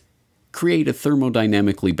proponent, create a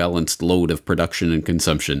thermodynamically balanced load of production and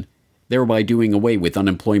consumption, thereby doing away with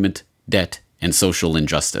unemployment, debt, and social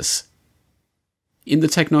injustice. In the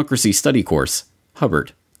Technocracy Study Course,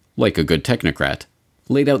 Hubbard, like a good technocrat,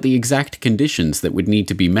 laid out the exact conditions that would need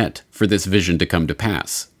to be met for this vision to come to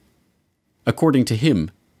pass. According to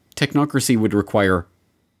him, technocracy would require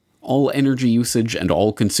all energy usage and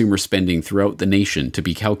all consumer spending throughout the nation to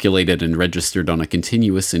be calculated and registered on a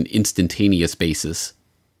continuous and instantaneous basis,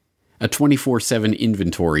 a 24/7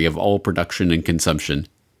 inventory of all production and consumption,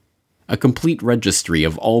 a complete registry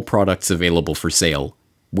of all products available for sale,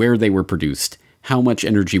 where they were produced, how much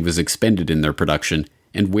energy was expended in their production,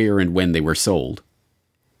 and where and when they were sold,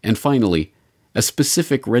 and finally, a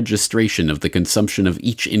specific registration of the consumption of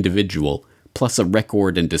each individual, plus a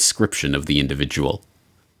record and description of the individual.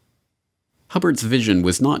 Hubbard's vision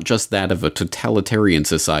was not just that of a totalitarian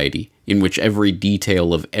society in which every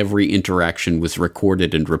detail of every interaction was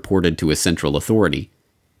recorded and reported to a central authority,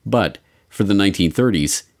 but, for the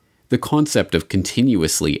 1930s, the concept of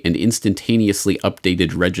continuously and instantaneously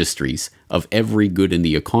updated registries of every good in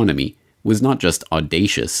the economy was not just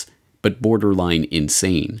audacious, but borderline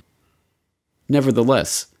insane.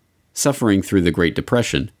 Nevertheless, suffering through the Great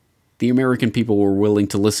Depression, the American people were willing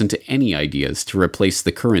to listen to any ideas to replace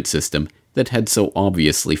the current system that had so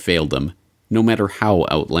obviously failed them, no matter how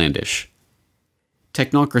outlandish.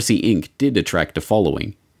 Technocracy Inc. did attract a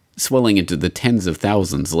following, swelling into the tens of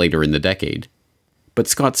thousands later in the decade. But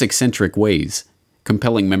Scott's eccentric ways,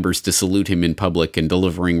 compelling members to salute him in public and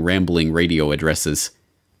delivering rambling radio addresses,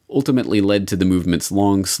 ultimately led to the movement's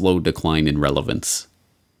long, slow decline in relevance.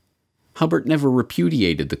 Hubbard never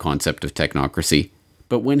repudiated the concept of technocracy,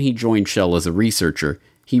 but when he joined Shell as a researcher,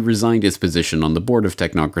 he resigned his position on the board of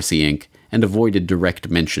Technocracy Inc. and avoided direct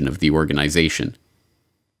mention of the organization.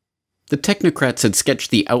 The technocrats had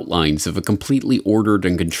sketched the outlines of a completely ordered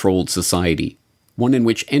and controlled society, one in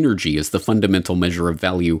which energy is the fundamental measure of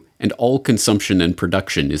value and all consumption and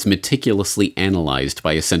production is meticulously analyzed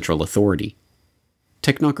by a central authority.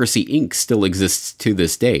 Technocracy Inc. still exists to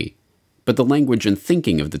this day, but the language and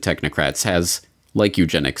thinking of the technocrats has, like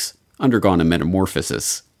eugenics, undergone a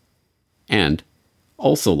metamorphosis. And,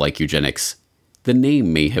 also like eugenics, the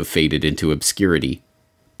name may have faded into obscurity,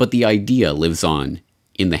 but the idea lives on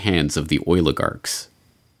in the hands of the oligarchs.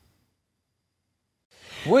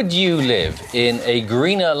 Would you live in a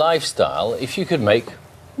greener lifestyle if you could make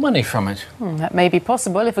money from it? That may be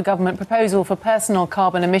possible if a government proposal for personal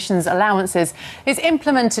carbon emissions allowances is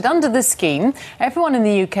implemented under the scheme. Everyone in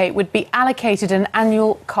the UK would be allocated an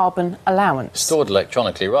annual carbon allowance. Stored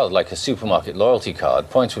electronically, rather like a supermarket loyalty card,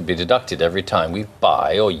 points would be deducted every time we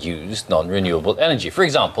buy or use non-renewable energy. For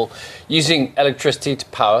example, using electricity to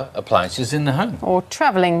power appliances in the home. Or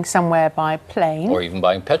travelling somewhere by plane. Or even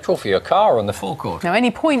buying petrol for your car on the forecourt. Now, any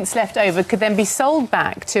points left over could then be sold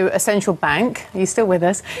back to a central bank. Are you still with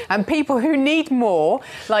us? And people who need more,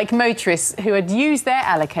 like motorists who had used their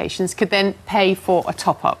allocations, could then pay for a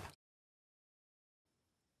top-up.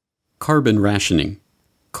 Carbon rationing,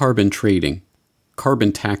 carbon trading,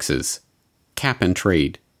 carbon taxes, cap and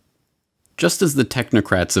trade. Just as the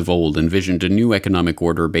technocrats of old envisioned a new economic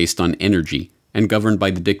order based on energy and governed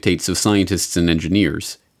by the dictates of scientists and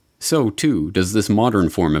engineers, so too does this modern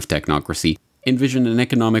form of technocracy envision an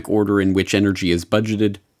economic order in which energy is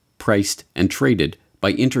budgeted, priced, and traded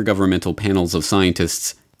by intergovernmental panels of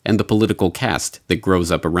scientists and the political caste that grows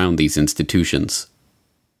up around these institutions.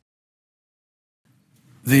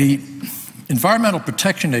 The Environmental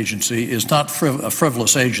Protection Agency is not a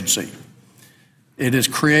frivolous agency. It is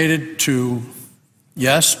created to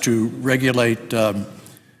yes, to regulate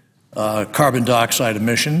carbon dioxide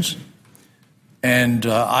emissions. And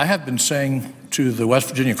I have been saying to the West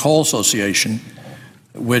Virginia Coal Association,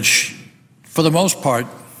 which for the most part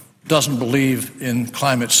doesn't believe in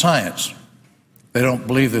climate science. They don't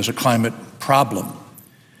believe there's a climate problem.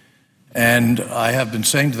 And I have been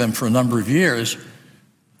saying to them for a number of years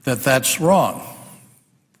that that's wrong.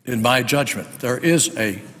 In my judgment,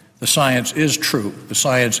 the science is true. The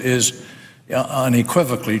science is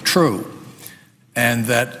unequivocally true. And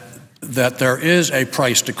that there is a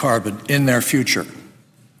price to carbon in their future.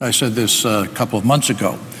 I said this a couple of months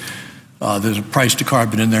ago. There's a price to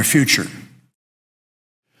carbon in their future.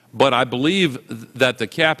 But I believe that the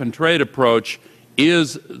cap and trade approach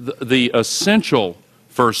is the essential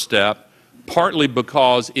first step, partly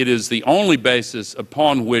because it is the only basis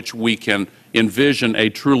upon which we can envision a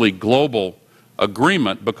truly global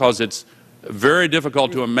agreement, because it's very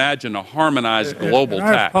difficult to imagine a harmonized global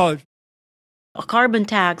tax. A carbon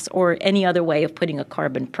tax, or any other way of putting a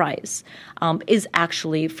carbon price, is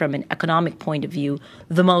actually, from an economic point of view,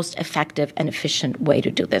 the most effective and efficient way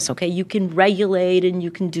to do this. Okay, you can regulate and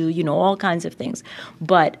you can do, all kinds of things,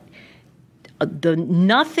 but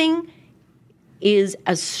nothing is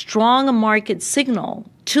as strong a market signal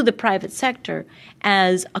to the private sector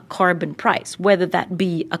as a carbon price, whether that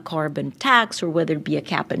be a carbon tax or whether it be a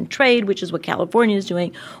cap and trade, which is what California is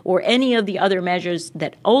doing, or any of the other measures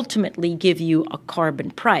that ultimately give you a carbon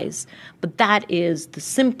price. But that is the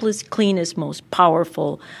simplest, cleanest, most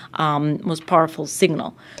powerful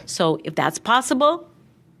signal. So if that's possible,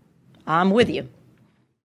 I'm with you.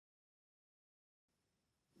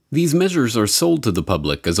 These measures are sold to the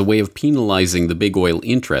public as a way of penalizing the big oil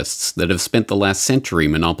interests that have spent the last century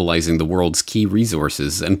monopolizing the world's key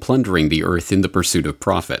resources and plundering the earth in the pursuit of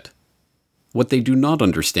profit. What they do not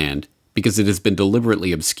understand, because it has been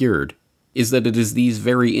deliberately obscured, is that it is these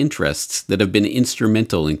very interests that have been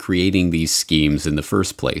instrumental in creating these schemes in the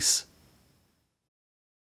first place.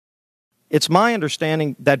 It's my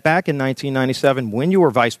understanding that back in 1997, when you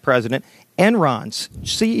were vice president, Enron's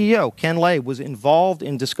CEO, Ken Lay, was involved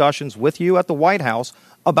in discussions with you at the White House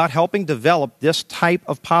about helping develop this type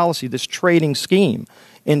of policy, this trading scheme.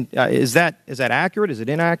 And is that accurate? Is it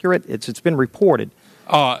inaccurate? It's been reported.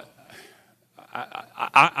 I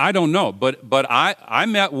don't know, but I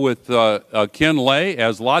met with Ken Lay,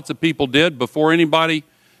 as lots of people did, before anybody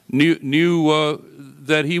knew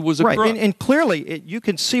that he was a crook. Right, and clearly you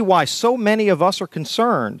can see why so many of us are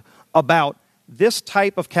concerned about this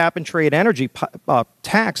type of cap-and-trade energy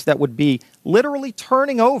tax that would be literally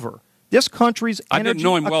turning over this country's energy economy. I didn't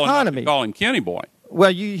know him well enough to call him Kenny Boy.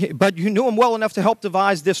 Well, but you knew him well enough to help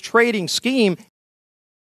devise this trading scheme.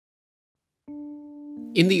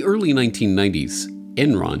 In the early 1990s,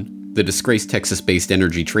 Enron, the disgraced Texas-based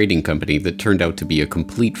energy trading company that turned out to be a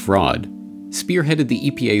complete fraud, spearheaded the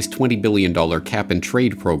EPA's $20 billion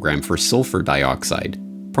cap-and-trade program for sulfur dioxide,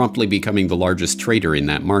 promptly becoming the largest trader in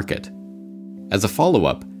that market. As a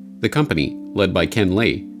follow-up, the company, led by Ken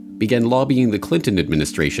Lay, began lobbying the Clinton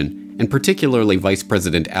administration, and particularly Vice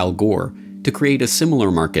President Al Gore, to create a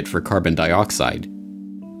similar market for carbon dioxide,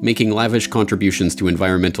 making lavish contributions to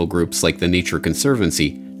environmental groups like the Nature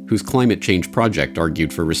Conservancy, whose climate change project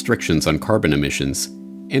argued for restrictions on carbon emissions.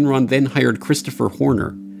 Enron then hired Christopher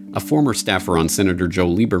Horner, a former staffer on Senator Joe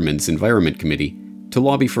Lieberman's Environment Committee, to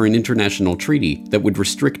lobby for an international treaty that would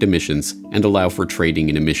restrict emissions and allow for trading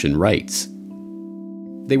in emission rights.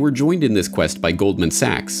 They were joined in this quest by Goldman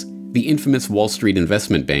Sachs, the infamous Wall Street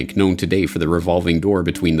investment bank known today for the revolving door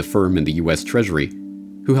between the firm and the U.S. Treasury,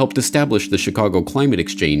 who helped establish the Chicago Climate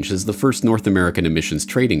Exchange as the first North American emissions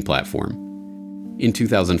trading platform. In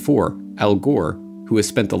 2004, Al Gore, who has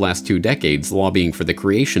spent the last 2 decades lobbying for the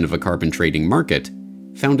creation of a carbon trading market,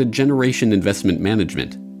 founded Generation Investment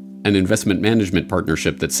Management, an investment management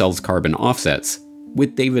partnership that sells carbon offsets,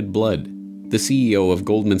 with David Blood, the CEO of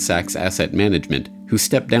Goldman Sachs Asset Management, who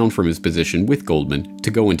stepped down from his position with Goldman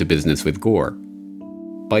to go into business with Gore.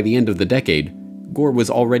 By the end of the decade, Gore was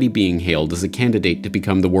already being hailed as a candidate to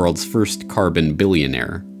become the world's first carbon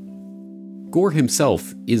billionaire. Gore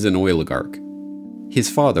himself is an oligarch. His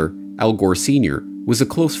father, Al Gore Sr., was a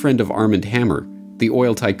close friend of Armand Hammer, the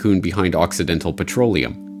oil tycoon behind Occidental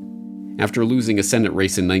Petroleum. After losing a Senate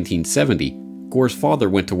race in 1970, Gore's father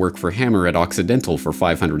went to work for Hammer at Occidental for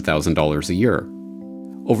 $500,000 a year.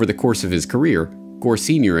 Over the course of his career, Gore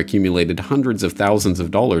Sr. accumulated hundreds of thousands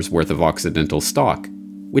of dollars worth of Occidental stock,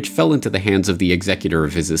 which fell into the hands of the executor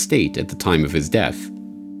of his estate at the time of his death,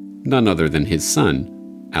 none other than his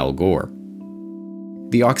son, Al Gore.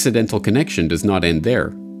 The Occidental connection does not end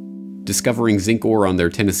there. Discovering zinc ore on their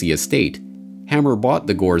Tennessee estate, Hammer bought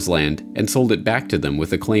the Gore's land and sold it back to them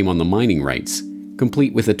with a claim on the mining rights,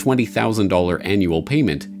 complete with a $20,000 annual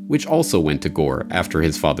payment, which also went to Gore after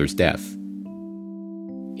his father's death.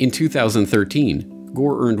 In 2013,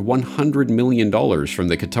 Gore earned $100 million from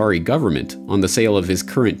the Qatari government on the sale of his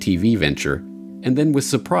current TV venture, and then was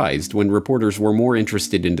surprised when reporters were more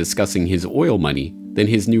interested in discussing his oil money than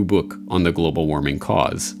his new book on the global warming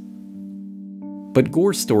cause. But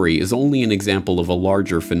Gore's story is only an example of a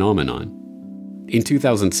larger phenomenon. In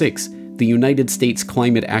 2006, the United States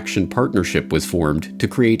Climate Action Partnership was formed to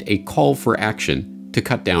create a call for action to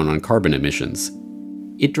cut down on carbon emissions.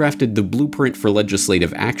 It drafted the Blueprint for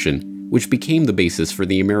Legislative Action, which became the basis for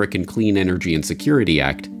the American Clean Energy and Security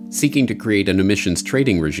Act, seeking to create an emissions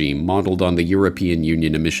trading regime modeled on the European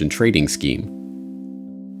Union Emission Trading Scheme.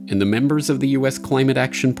 And the members of the US Climate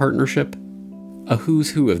Action Partnership? A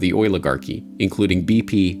who's who of the oligarchy, including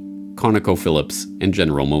BP, ConocoPhillips, and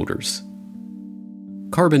General Motors.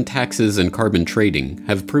 Carbon taxes and carbon trading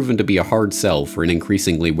have proven to be a hard sell for an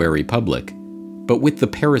increasingly wary public, but with the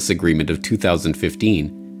Paris Agreement of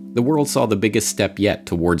 2015, the world saw the biggest step yet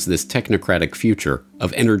towards this technocratic future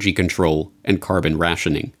of energy control and carbon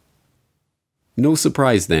rationing. No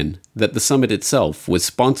surprise, then, that the summit itself was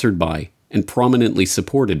sponsored by and prominently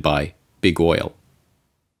supported by Big Oil.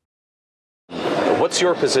 What's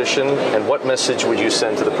your position, and what message would you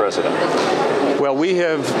send to the president? Well, we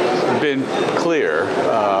have been clear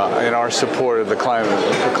in our support of the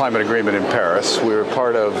climate agreement in Paris. We were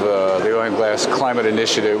part of the Oil and Gas Climate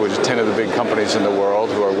Initiative, which is 10 of the big companies in the world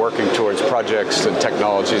who are working towards projects and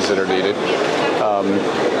technologies that are needed.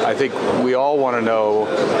 I think we all want to know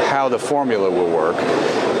how the formula will work,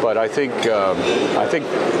 but I think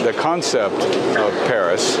the concept of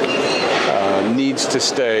Paris needs to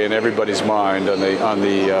stay in everybody's mind on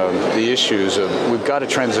the issues of we've got to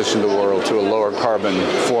transition the world to a lower carbon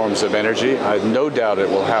forms of energy. I have no doubt it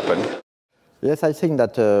will happen. Yes, I think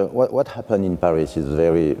that what happened in Paris is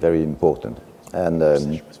very, very important. And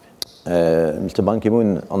Mr. Ban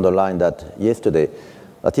Ki-moon underlined that yesterday,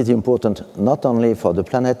 that is important not only for the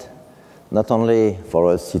planet, not only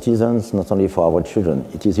for us citizens, not only for our children,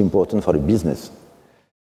 it is important for the business.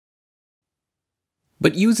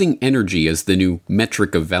 But using energy as the new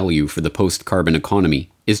metric of value for the post-carbon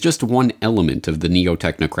economy is just one element of the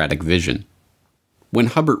neo-technocratic vision. When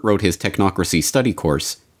Hubbert wrote his Technocracy study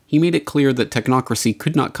course, he made it clear that technocracy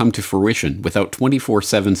could not come to fruition without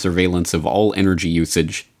 24/7 surveillance of all energy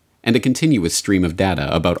usage and a continuous stream of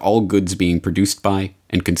data about all goods being produced by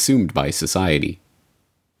and consumed by society.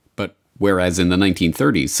 But whereas in the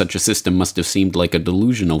 1930s such a system must have seemed like a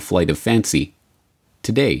delusional flight of fancy,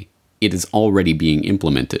 today it is already being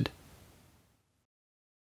implemented.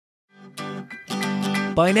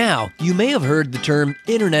 By now, you may have heard the term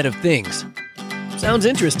Internet of Things. Sounds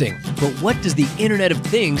interesting, but what does the Internet of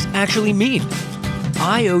Things actually mean?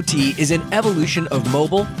 IoT is an evolution of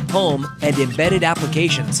mobile, home, and embedded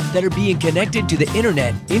applications that are being connected to the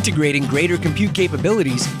Internet, integrating greater compute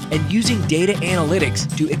capabilities and using data analytics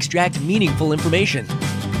to extract meaningful information.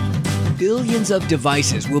 Billions of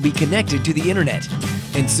devices will be connected to the Internet,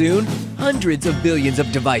 and soon, hundreds of billions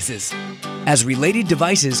of devices. As related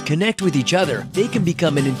devices connect with each other, they can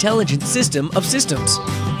become an intelligent system of systems.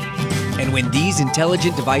 And when these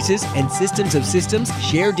intelligent devices and systems of systems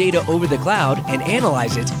share data over the cloud and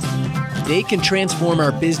analyze it, they can transform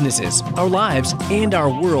our businesses, our lives, and our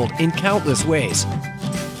world in countless ways.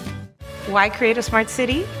 Why create a smart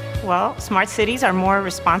city? Well, smart cities are more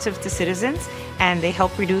responsive to citizens, and they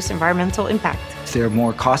help reduce environmental impact. They're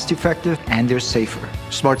more cost-effective and they're safer.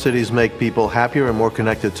 Smart cities make people happier and more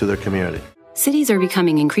connected to their community. Cities are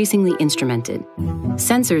becoming increasingly instrumented.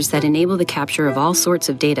 Sensors that enable the capture of all sorts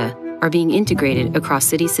of data are being integrated across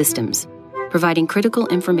city systems, providing critical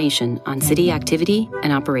information on city activity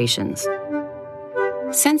and operations.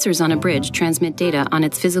 Sensors on a bridge transmit data on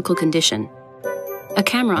its physical condition. A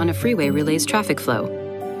camera on a freeway relays traffic flow,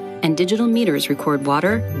 and digital meters record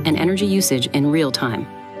water and energy usage in real time.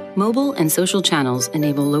 Mobile and social channels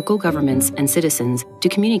enable local governments and citizens to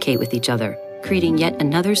communicate with each other, creating yet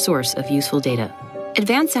another source of useful data.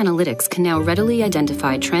 Advanced analytics can now readily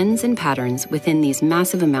identify trends and patterns within these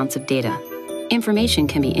massive amounts of data. Information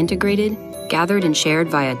can be integrated, gathered and shared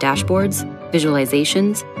via dashboards,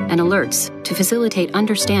 visualizations, and alerts to facilitate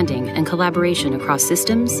understanding and collaboration across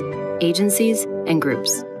systems, agencies, and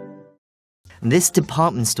groups. This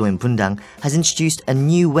department store in Bundang has introduced a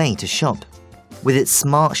new way to shop. With its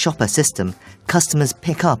smart shopper system, customers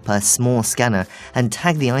pick up a small scanner and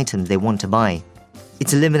tag the item they want to buy.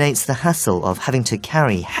 It eliminates the hassle of having to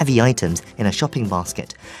carry heavy items in a shopping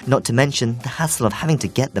basket, not to mention the hassle of having to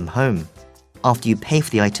get them home. After you pay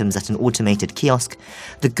for the items at an automated kiosk,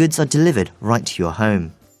 the goods are delivered right to your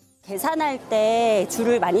home. Before,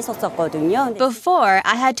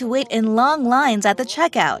 I had to wait in long lines at the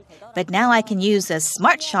checkout, but now I can use the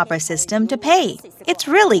Smart Shopper system to pay. It's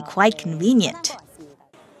really quite convenient.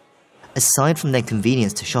 Aside from their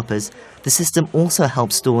convenience to shoppers, the system also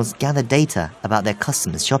helps stores gather data about their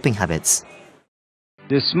customers' shopping habits.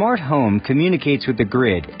 The smart home communicates with the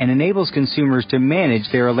grid and enables consumers to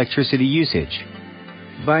manage their electricity usage.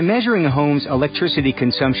 By measuring a home's electricity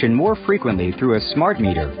consumption more frequently through a smart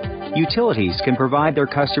meter, utilities can provide their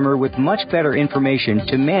customer with much better information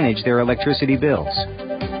to manage their electricity bills.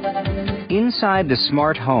 Inside the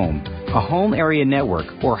smart home, a home area network,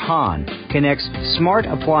 or HAN, connects smart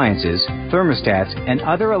appliances, thermostats, and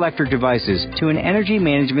other electric devices to an energy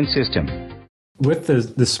management system. With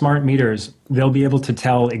the smart meters, they'll be able to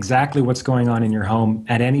tell exactly what's going on in your home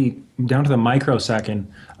at down to the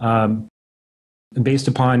microsecond, based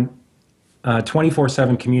upon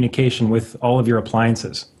 24/7 communication with all of your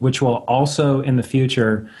appliances, which will also in the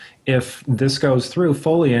future, if this goes through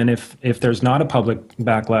fully and if there's not a public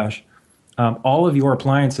backlash, all of your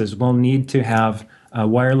appliances will need to have a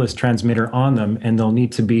wireless transmitter on them, and they'll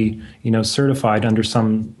need to be, certified under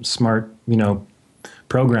some smart,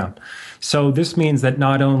 program. So this means that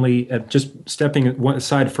not only, just stepping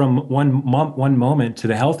aside from one moment to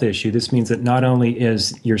the health issue, this means that not only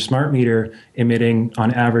is your smart meter emitting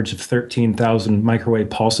on average of 13,000 microwave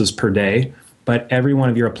pulses per day, but every one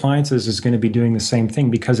of your appliances is going to be doing the same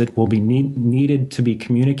thing because it will be needed to be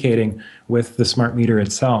communicating with the smart meter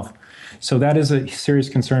itself. So that is a serious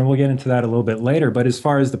concern. We'll get into that a little bit later. But as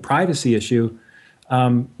far as the privacy issue,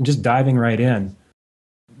 just diving right in,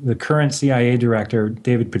 the current CIA director,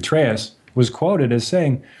 David Petraeus, was quoted as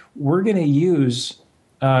saying, "We're going to use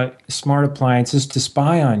smart appliances to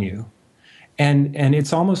spy on you." And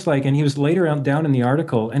it's almost like, and he was later down in the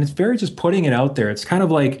article, and it's very just putting it out there. It's kind of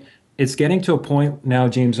like, it's getting to a point now,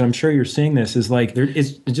 James, I'm sure you're seeing this, is like,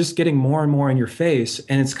 it's just getting more and more in your face.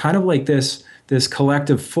 And it's kind of like this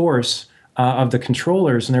collective force of the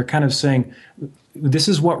controllers, and they're kind of saying, this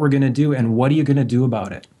is what we're going to do, and what are you going to do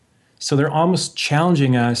about it? So they're almost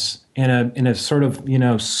challenging us in a sort of,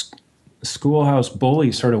 schoolhouse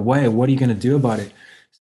bully sort of way. What are you going to do about it?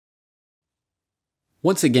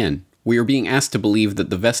 Once again, we are being asked to believe that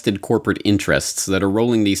the vested corporate interests that are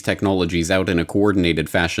rolling these technologies out in a coordinated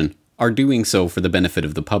fashion are doing so for the benefit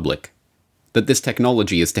of the public. That this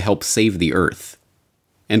technology is to help save the Earth.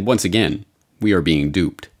 And once again, we are being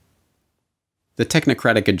duped. The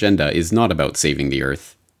technocratic agenda is not about saving the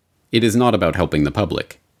Earth. It is not about helping the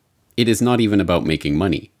public. It is not even about making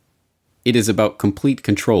money. It is about complete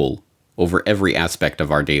control over every aspect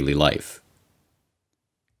of our daily life.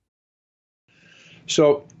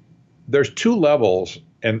 So there's two levels,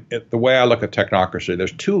 and the way I look at technocracy,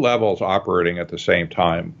 there's two levels operating at the same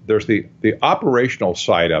time. There's the operational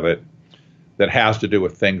side of it that has to do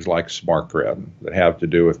with things like smart grid, that have to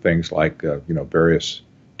do with things like various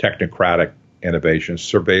technocratic innovations.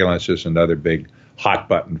 Surveillance is another big hot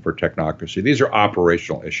button for technocracy. These are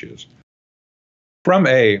operational issues. From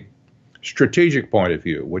a strategic point of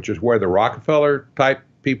view, which is where the Rockefeller type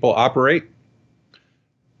people operate,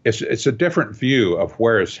 it's a different view of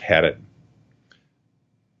where it's headed.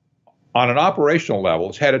 On an operational level,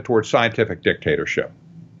 it's headed towards scientific dictatorship.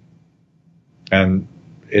 And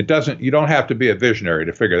you don't have to be a visionary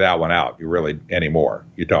to figure that one out, anymore.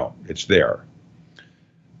 You don't. It's there.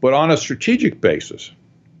 But on a strategic basis,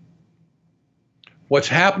 what's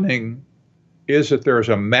happening is that there's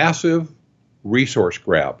a massive resource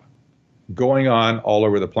grab going on all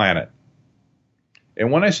over the planet. And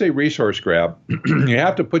when I say resource grab, you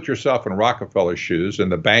have to put yourself in Rockefeller's shoes and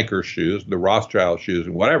the banker's shoes, the Rothschild shoes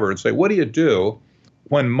and whatever, and say, what do you do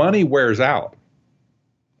when money wears out?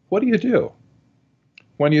 What do you do?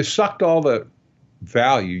 When you sucked all the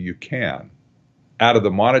value you can out of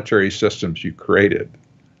the monetary systems you created,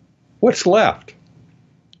 what's left?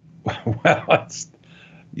 Well,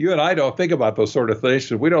 you and I don't think about those sort of things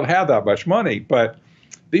because we don't have that much money. But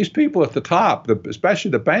these people at the top,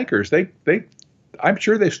 especially the bankers, I'm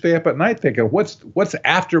sure they stay up at night thinking, what's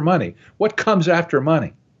after money? What comes after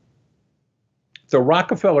money? The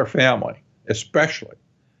Rockefeller family, especially,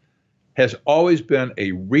 has always been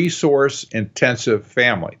a resource-intensive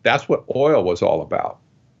family. That's what oil was all about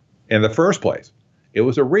in the first place. It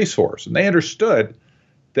was a resource, and they understood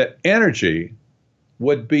that energy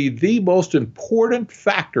would be the most important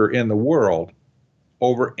factor in the world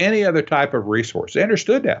over any other type of resource. They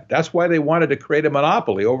understood that. That's why they wanted to create a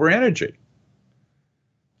monopoly over energy.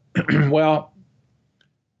 Well,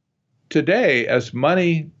 today, as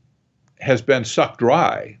money has been sucked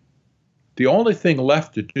dry, The only thing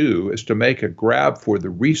left to do is to make a grab for the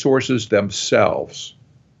resources themselves.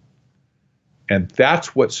 And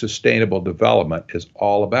that's what sustainable development is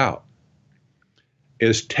all about,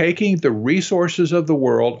 is taking the resources of the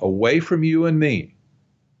world away from you and me,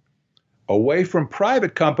 away from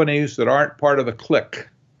private companies that aren't part of the clique,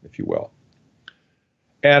 if you will,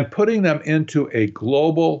 and putting them into a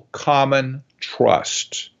global common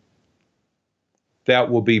trust that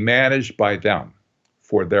will be managed by them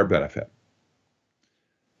for their benefit.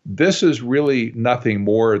 This is really nothing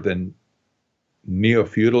more than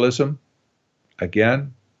neo-feudalism,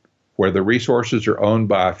 again, where the resources are owned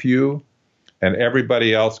by a few and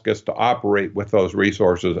everybody else gets to operate with those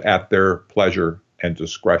resources at their pleasure and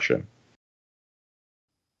discretion.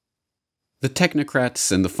 The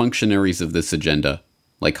technocrats and the functionaries of this agenda,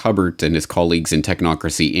 like Hubbard and his colleagues in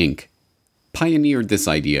Technocracy Inc., pioneered this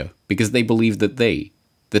idea because they believed that they,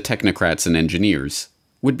 the technocrats and engineers,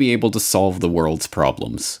 would be able to solve the world's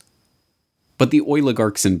problems. But the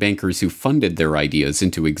oligarchs and bankers who funded their ideas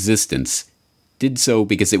into existence did so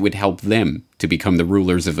because it would help them to become the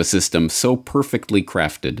rulers of a system so perfectly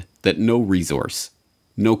crafted that no resource,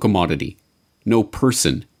 no commodity, no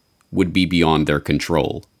person would be beyond their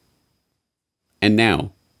control. And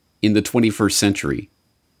now, in the 21st century,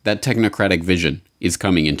 that technocratic vision is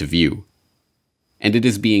coming into view. And it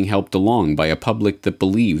is being helped along by a public that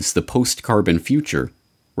believes the post-carbon future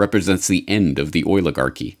represents the end of the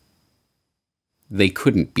oligarchy. They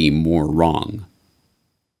couldn't be more wrong.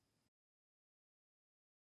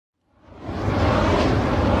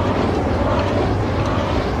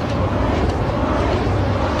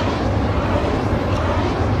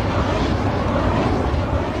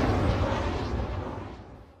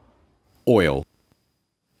 Oil.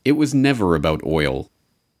 It was never about oil.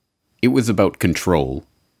 It was about control.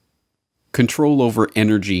 Control over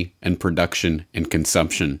energy and production and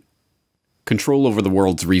consumption. Control over the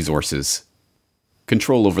world's resources.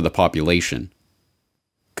 Control over the population.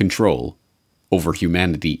 Control over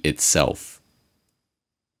humanity itself.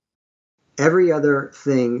 Every other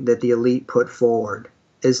thing that the elite put forward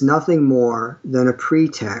is nothing more than a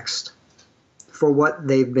pretext for what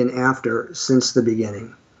they've been after since the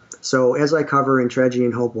beginning. So as I cover in Tragedy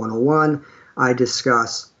and Hope 101, I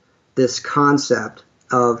discuss this concept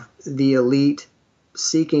of the elite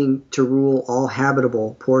seeking to rule all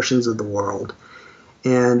habitable portions of the world.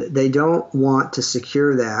 And they don't want to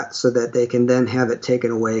secure that so that they can then have it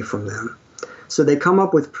taken away from them. So they come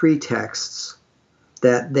up with pretexts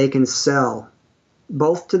that they can sell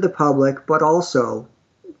both to the public but also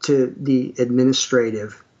to the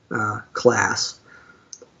administrative class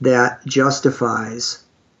that justifies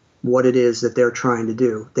what it is that they're trying to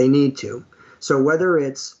do. They need to. So whether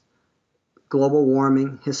it's global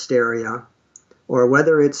warming hysteria, or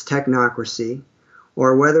whether it's technocracy,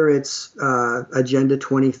 or whether it's Agenda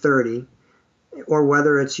 2030, or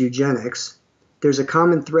whether it's eugenics, there's a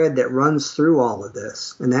common thread that runs through all of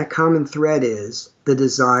this. And that common thread is the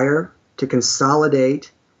desire to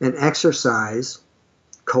consolidate and exercise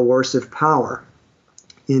coercive power.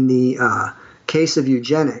 In the case of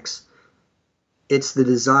eugenics, it's the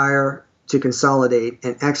desire to consolidate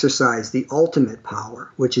and exercise the ultimate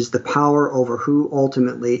power, which is the power over who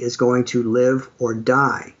ultimately is going to live or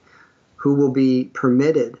die, who will be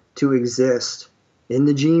permitted to exist in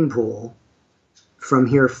the gene pool from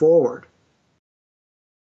here forward.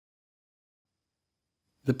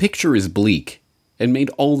 The picture is bleak, and made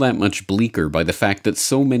all that much bleaker by the fact that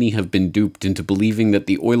so many have been duped into believing that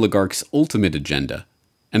the oligarchs' ultimate agenda,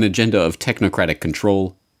 an agenda of technocratic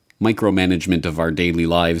control, micromanagement of our daily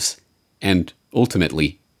lives, and,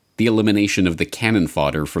 ultimately, the elimination of the cannon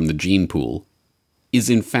fodder from the gene pool,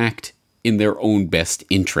 is in fact in their own best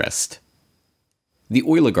interest. The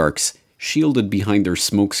oligarchs, shielded behind their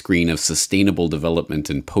smokescreen of sustainable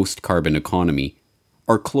development and post-carbon economy,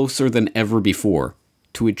 are closer than ever before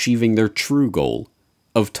to achieving their true goal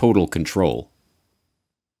of total control.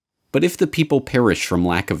 But if the people perish from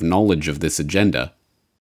lack of knowledge of this agenda,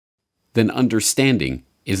 then understanding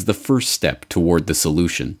is the first step toward the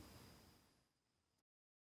solution.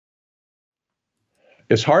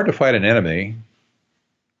 It's hard to fight an enemy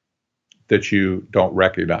that you don't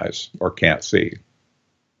recognize or can't see.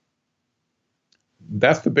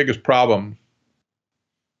 That's the biggest problem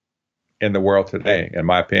in the world today, in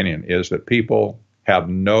my opinion, is that people have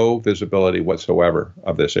no visibility whatsoever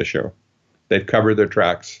of this issue. They've covered their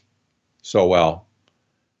tracks so well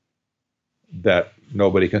that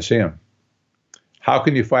nobody can see them. How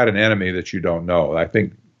can you fight an enemy that you don't know? I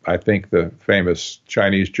think the famous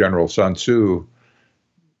Chinese general Sun Tzu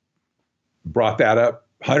brought that up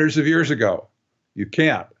hundreds of years ago. You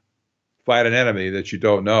can't fight an enemy that you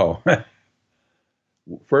don't know.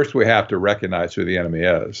 first we have to recognize who the enemy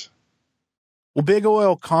is. Well, big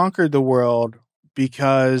oil conquered the world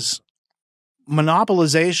because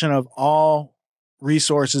monopolization of all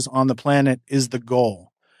resources on the planet is the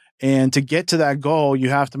goal. And to get to that goal, you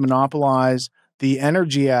have to monopolize the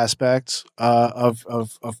energy aspects of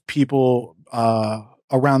people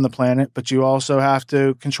around the planet, but you also have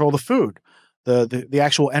to control the food, the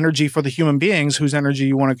actual energy for the human beings whose energy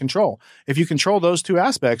you want to control. If you control those two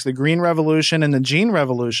aspects, the green revolution and the gene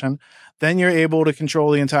revolution, then you're able to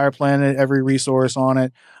control the entire planet, every resource on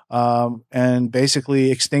it, and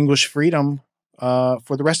basically extinguish freedom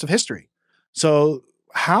for the rest of history. So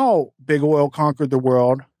how big oil conquered the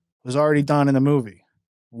world was already done in the movie.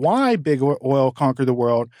 Why big oil conquered the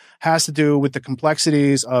world has to do with the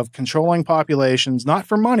complexities of controlling populations, not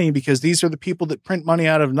for money, because these are the people that print money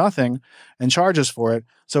out of nothing and charge us for it.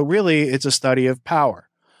 So really, it's a study of power.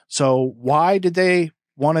 So why did they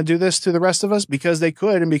want to do this to the rest of us? Because they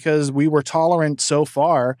could, and because we were tolerant so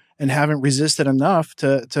far and haven't resisted enough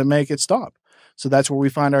to make it stop. So that's where we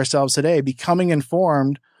find ourselves today, becoming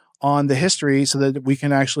informed on the history so that we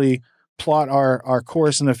can actually plot our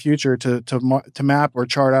course in the future to map or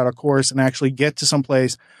chart out a course and actually get to some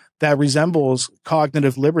place that resembles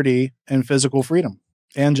cognitive liberty and physical freedom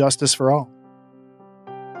and justice for all.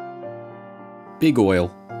 Big oil,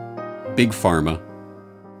 big pharma,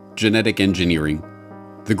 genetic engineering,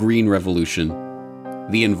 the green revolution,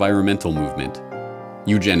 the environmental movement,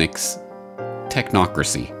 eugenics,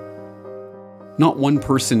 technocracy. Not one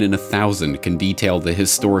person in 1,000 can detail the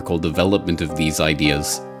historical development of these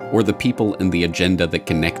ideas or the people and the agenda that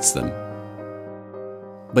connects them.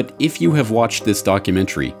 But if you have watched this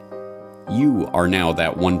documentary, you are now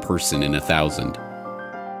that one person in 1,000.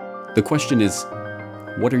 The question is,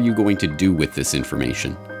 what are you going to do with this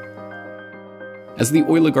information? As the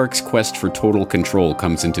oligarch's quest for total control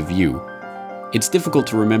comes into view, it's difficult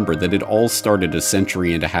to remember that it all started a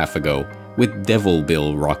century and a half ago with Devil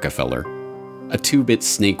Bill Rockefeller, a 2-bit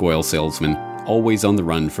snake oil salesman always on the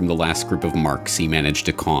run from the last group of marks he managed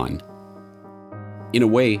to con. In a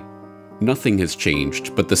way, nothing has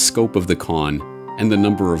changed but the scope of the con and the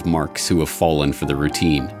number of marks who have fallen for the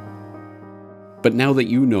routine. But now that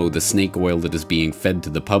you know the snake oil that is being fed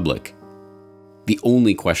to the public, the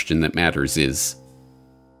only question that matters is,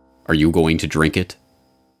 are you going to drink it?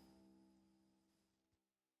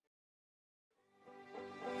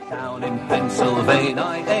 Down in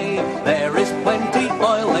Pennsylvania, there is plenty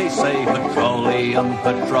oil, they say. Petroleum,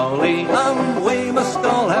 petroleum, we must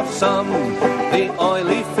all have some. The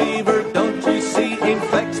oily fever, don't you see,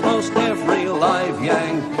 infects most every live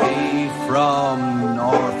Yankee. From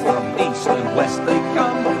north, from east and west they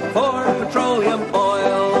come for petroleum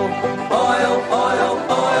oil. Oil, oil,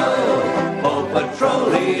 oil, oh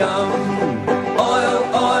petroleum. Oil,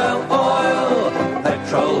 oil, oil,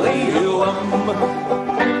 petroleum.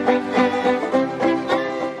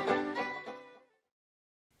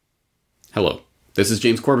 Hello, this is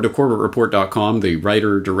James Corbett of CorbettReport.com, the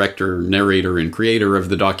writer, director, narrator, and creator of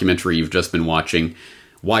the documentary you've just been watching,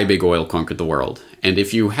 Why Big Oil Conquered the World. And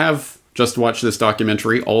if you have just watched this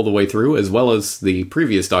documentary all the way through, as well as the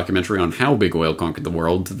previous documentary on how Big Oil conquered the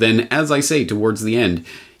world, then, as I say towards the end,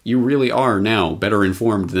 you really are now better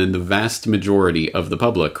informed than the vast majority of the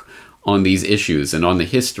public on these issues and on the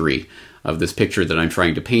history of this picture that I'm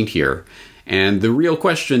trying to paint here. And the real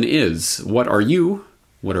question is, what are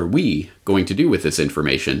we going to do with this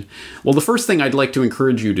information? Well, the first thing I'd like to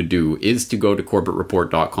encourage you to do is to go to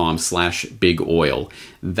CorbettReport.com/bigoil.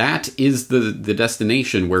 That is the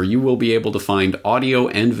destination where you will be able to find audio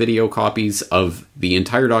and video copies of the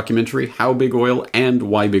entire documentary, How Big Oil and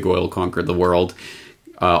Why Big Oil Conquered the World.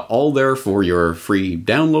 All there for your free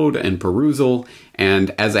download and perusal,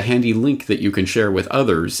 and as a handy link that you can share with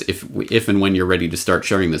others if and when you're ready to start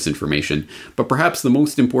sharing this information. But perhaps the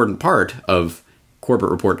most important part of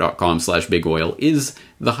CorbettReport.com/bigoil is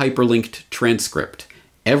the hyperlinked transcript.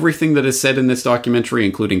 Everything that is said in this documentary,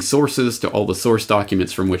 including sources to all the source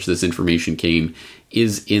documents from which this information came,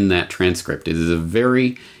 is in that transcript. It is a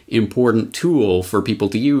very important tool for people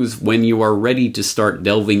to use when you are ready to start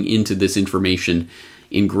delving into this information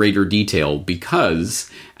in greater detail,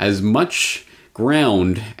 because as much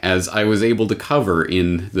ground as I was able to cover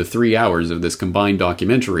in the 3 hours of this combined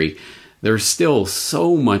documentary, there's still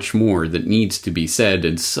so much more that needs to be said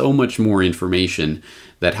and so much more information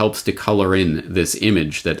that helps to color in this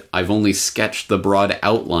image that I've only sketched the broad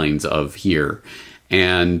outlines of here.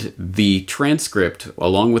 And the transcript,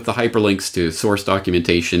 along with the hyperlinks to source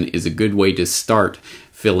documentation, is a good way to start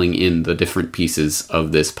filling in the different pieces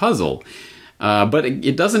of this puzzle. But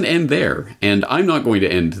it doesn't end there, and I'm not going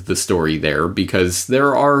to end the story there, because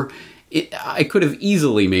there are I could have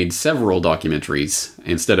easily made several documentaries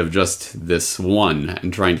instead of just this one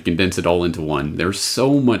and trying to condense it all into one. There's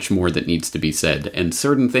so much more that needs to be said, and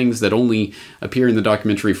certain things that only appear in the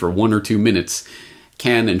documentary for 1 or 2 minutes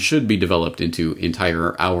can and should be developed into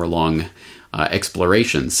entire hour-long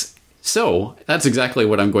explorations. So that's exactly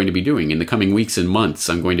what I'm going to be doing in the coming weeks and months.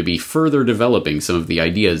 I'm going to be further developing some of the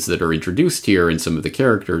ideas that are introduced here and some of the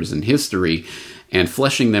characters and history, and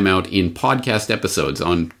fleshing them out in podcast episodes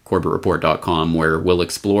on CorbettReport.com, where we'll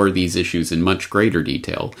explore these issues in much greater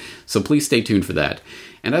detail. So please stay tuned for that.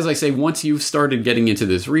 And as I say, once you've started getting into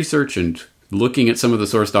this research and looking at some of the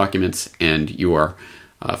source documents, and you are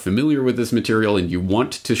familiar with this material and you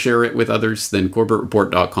want to share it with others, then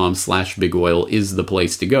CorbettReport.com/bigoil is the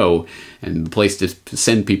place to go and the place to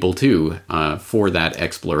send people to for that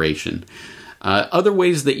exploration. Other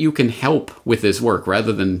ways that you can help with this work,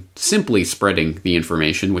 rather than simply spreading the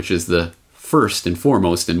information, which is the first and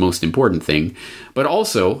foremost and most important thing, but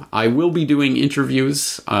also I will be doing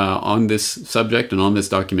interviews on this subject and on this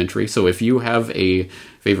documentary. So if you have a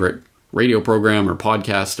favorite radio program or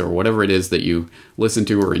podcast or whatever it is that you listen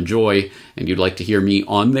to or enjoy, and you'd like to hear me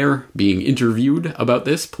on there being interviewed about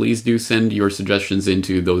this, please do send your suggestions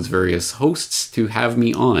into those various hosts to have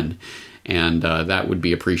me on, and that would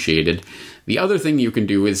be appreciated. The other thing you can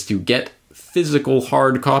do is to get physical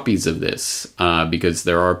hard copies of this, because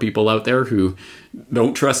there are people out there who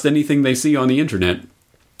don't trust anything they see on the internet.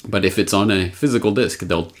 But if it's on a physical disc,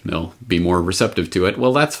 they'll be more receptive to it.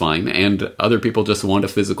 Well, that's fine. And other people just want a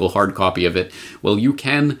physical hard copy of it. Well, you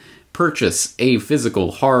can purchase a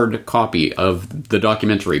physical hard copy of the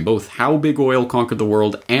documentary, both How Big Oil Conquered the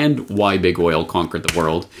World and Why Big Oil Conquered the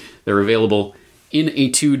World. They're available in a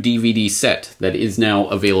 2-DVD set that is now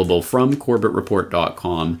available from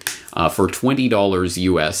CorbettReport.com for $20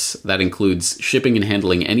 US. That includes shipping and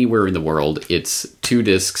handling anywhere in the world. It's 2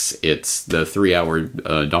 discs. It's the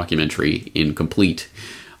 3-hour documentary in complete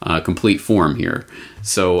form here.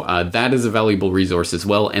 So that is a valuable resource as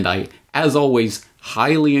well. And I, as always,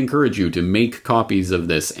 highly encourage you to make copies of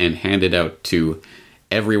this and hand it out to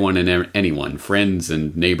everyone and anyone, friends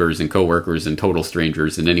and neighbors and coworkers and total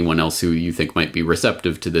strangers and anyone else who you think might be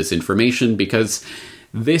receptive to this information, because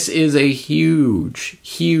this is a huge,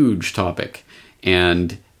 huge topic,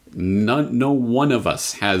 and no one of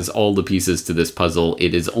us has all the pieces to this puzzle.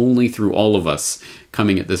 It is only through all of us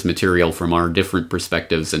coming at this material from our different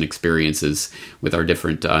perspectives and experiences with our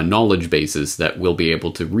different knowledge bases that we'll be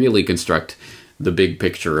able to really construct the big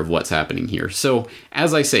picture of what's happening here. So,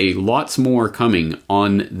 as I say, lots more coming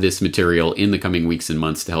on this material in the coming weeks and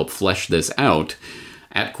months to help flesh this out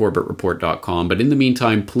at CorbettReport.com. But in the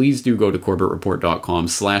meantime, please do go to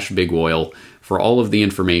CorbettReport.com/bigoil for all of the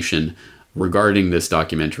information regarding this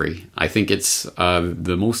documentary. I think it's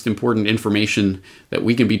the most important information that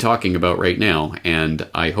we can be talking about right now, and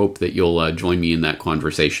I hope that you'll join me in that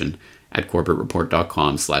conversation at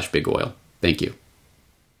CorbettReport.com/bigoil. Thank you.